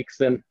couple of weeks,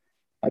 and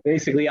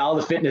basically all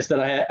the fitness that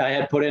I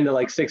had put into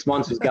like 6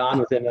 months was gone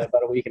within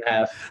about a week and a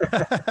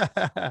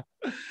half.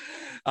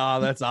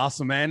 Oh, that's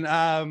awesome,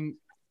 man.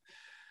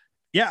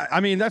 Yeah, I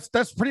mean, that's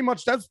pretty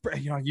much,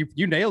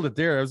 you nailed it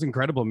there. It was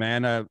incredible,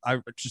 man.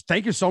 I just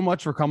thank you so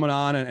much for coming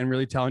on and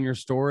really telling your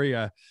story.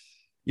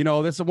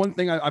 That's the one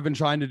thing I've been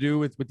trying to do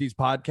with these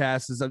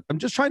podcasts is I'm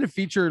just trying to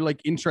feature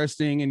like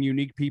interesting and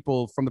unique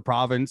people from the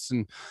province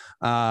and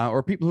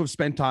or people who have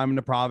spent time in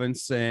the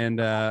province. And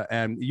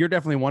you're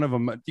definitely one of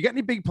them. Do you got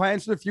any big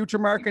plans for the future,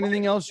 Mark?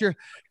 Anything else you're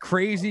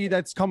crazy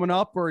that's coming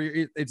up, or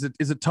is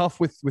it tough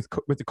with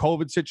the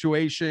COVID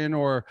situation,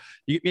 or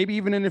maybe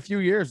even in a few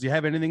years? Do you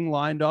have anything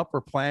lined up or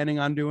planning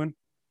on doing?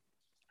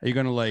 Are you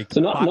going to like,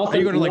 are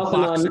you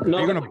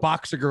going to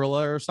box a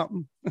gorilla or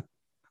something?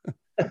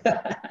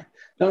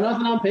 No,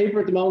 nothing on paper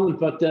at the moment,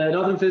 but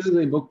nothing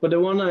physically booked. But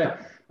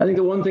I think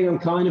the one thing I'm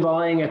kind of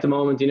eyeing at the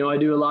moment, I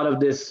do a lot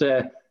of this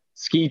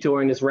ski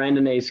touring, this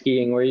randonnée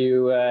skiing, where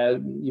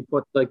you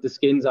put like the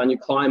skins on, you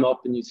climb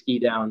up and you ski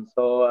down.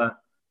 So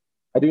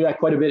I do that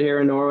quite a bit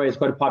here in Norway. It's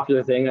quite a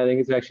popular thing. I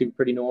think it's actually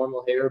pretty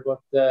normal here.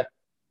 But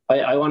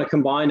I want to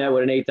combine that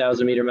with an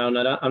 8,000 meter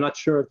mountain. I'm not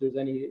sure if there's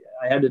any.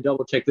 I had to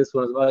double check this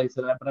one as well. He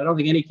said that, but I don't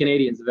think any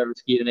Canadians have ever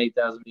skied an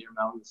 8,000 meter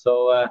mountain.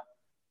 So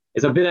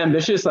it's a bit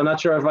ambitious. I'm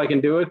not sure if I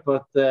can do it,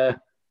 but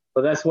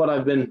that's what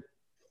I've been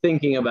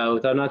thinking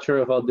about. I'm not sure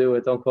if I'll do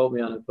it. Don't quote me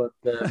on it, but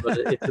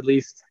it's at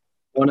least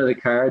one of the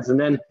cards. And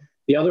then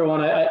the other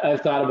one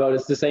I've thought about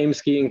is the same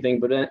skiing thing,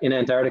 but in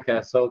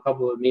Antarctica. So a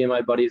couple of me and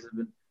my buddies have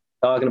been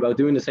talking about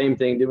doing the same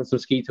thing, doing some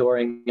ski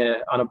touring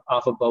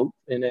off a boat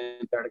in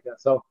Antarctica.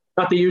 So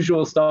not the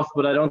usual stuff,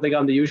 but I don't think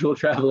I'm the usual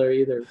traveler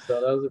either.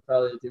 So those are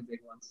probably the two big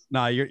ones.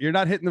 No, you're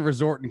not hitting the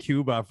resort in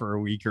Cuba for a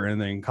week or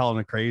anything, calling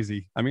it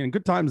crazy. I mean,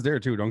 good times there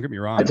too. Don't get me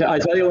wrong. I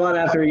tell you what,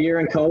 after a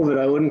year in COVID,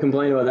 I wouldn't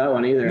complain about that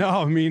one either.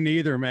 No, me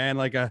neither, man.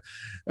 Like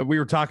we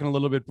were talking a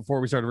little bit before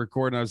we started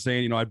recording. I was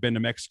saying, I'd been to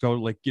Mexico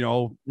like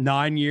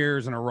 9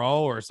 years in a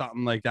row or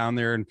something like down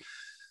there, and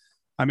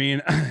I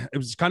mean, it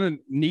was kind of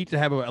neat to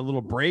have a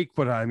little break,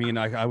 but I mean,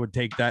 I would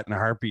take that in a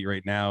heartbeat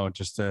right now,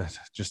 just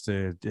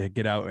to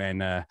get out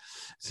and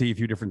see a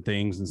few different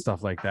things and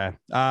stuff like that.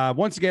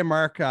 Once again,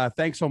 Mark,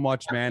 thanks so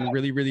much, man.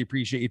 Really, really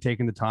appreciate you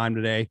taking the time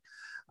today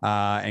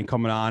and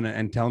coming on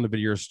and telling a bit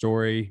of your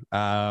story.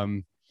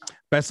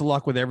 Best of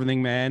luck with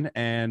everything, man.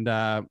 And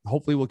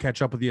hopefully we'll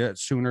catch up with you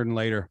sooner than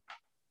later.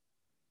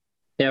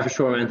 Yeah, for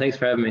sure, man. Thanks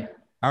for having me.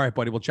 All right,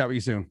 buddy. We'll chat with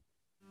you soon.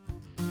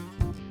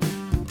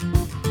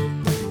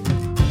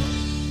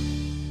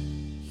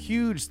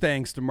 Huge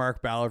thanks to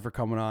Mark Ballard for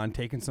coming on,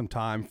 taking some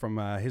time from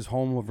his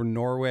home over in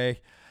Norway.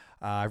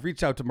 I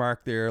reached out to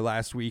Mark there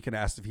last week and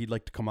asked if he'd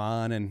like to come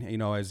on.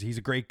 And, as he's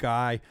a great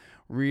guy,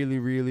 really,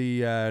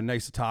 really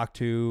nice to talk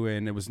to.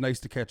 And it was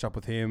nice to catch up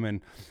with him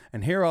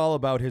and hear all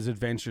about his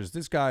adventures.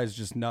 This guy is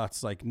just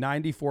nuts, like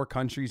 94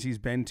 countries he's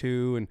been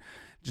to and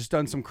just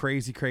done some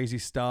crazy, crazy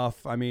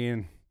stuff. I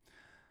mean,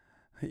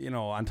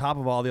 on top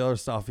of all the other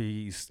stuff,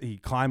 he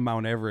climbed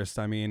Mount Everest.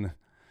 I mean,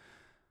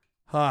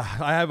 I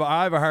have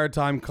a hard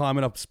time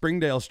climbing up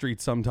Springdale Street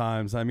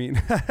sometimes. I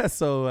mean,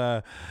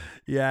 so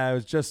yeah, it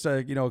was just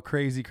a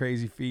crazy,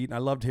 crazy feat. And I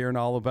loved hearing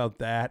all about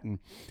that and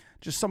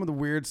just some of the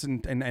weird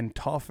and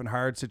tough and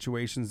hard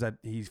situations that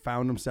he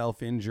found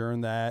himself in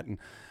during that. And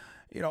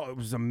it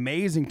was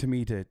amazing to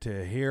me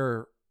to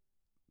hear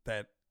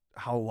that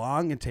how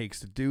long it takes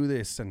to do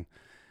this, and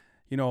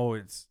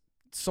it's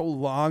so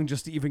long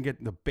just to even get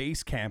in the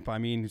base camp. I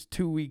mean, it's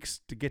 2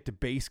 weeks to get to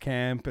base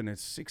camp, and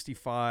it's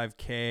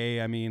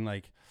 65K. I mean,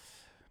 like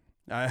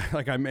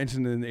I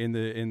mentioned in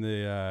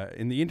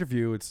the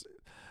interview, it's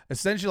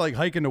essentially like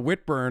hiking to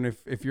Whitburn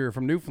if you're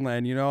from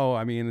Newfoundland.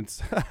 I mean,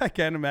 it's I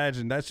can't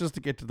imagine that's just to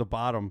get to the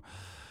bottom.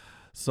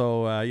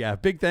 Yeah,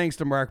 big thanks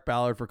to Mark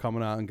Ballard for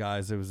coming out, and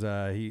guys, it was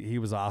he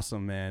was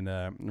awesome, and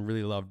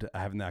really loved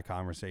having that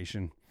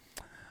conversation.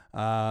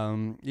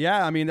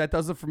 Yeah, I mean, that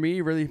does it for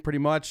me, really, pretty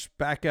much.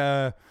 Back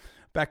got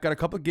a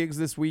couple of gigs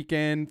this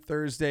weekend.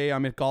 Thursday,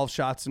 I'm at Golf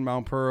Shots in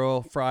Mount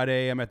Pearl.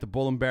 Friday, I'm at the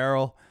Bull and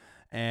Barrel.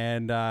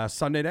 And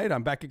Sunday night,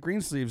 I'm back at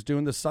Greensleeves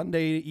doing the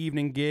Sunday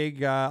evening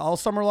gig all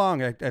summer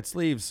long at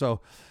Sleeves.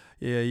 So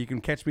yeah, you can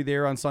catch me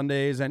there on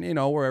Sundays, and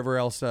wherever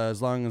else,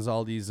 as long as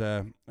all these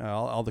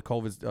all the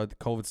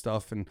COVID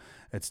stuff and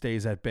it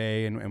stays at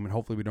bay, and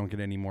hopefully we don't get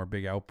any more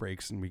big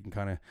outbreaks, and we can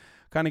kind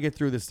of get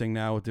through this thing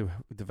now with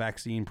the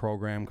vaccine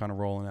program kind of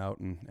rolling out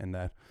and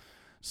that.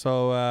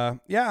 So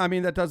yeah, I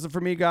mean, that does it for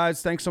me,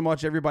 guys. Thanks so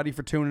much, everybody,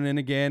 for tuning in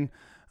again.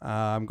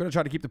 I'm going to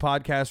try to keep the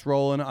podcast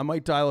rolling. I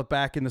might dial it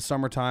back in the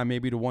summertime,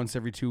 maybe to once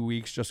every 2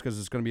 weeks, just because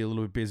it's going to be a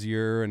little bit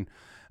busier, and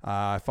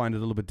I find it a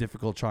little bit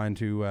difficult trying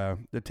to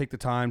take the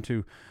time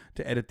to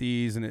edit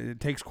these, and it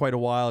takes quite a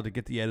while to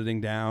get the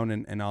editing down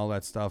and all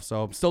that stuff.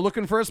 So I'm still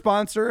looking for a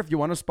sponsor. If you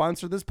want to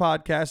sponsor this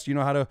podcast, you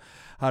know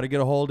how to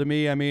get a hold of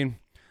me. I mean,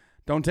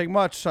 don't take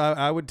much.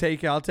 I'll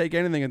take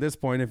anything at this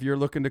point. If you're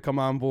looking to come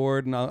on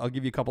board, and I'll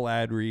give you a couple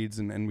ad reads,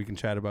 and we can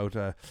chat about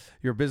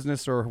your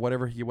business or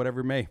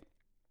whatever may.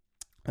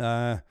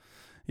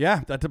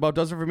 Yeah, that about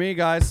does it for me,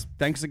 guys.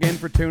 Thanks again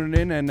for tuning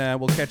in, and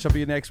we'll catch up with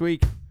you next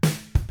week.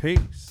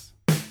 Peace.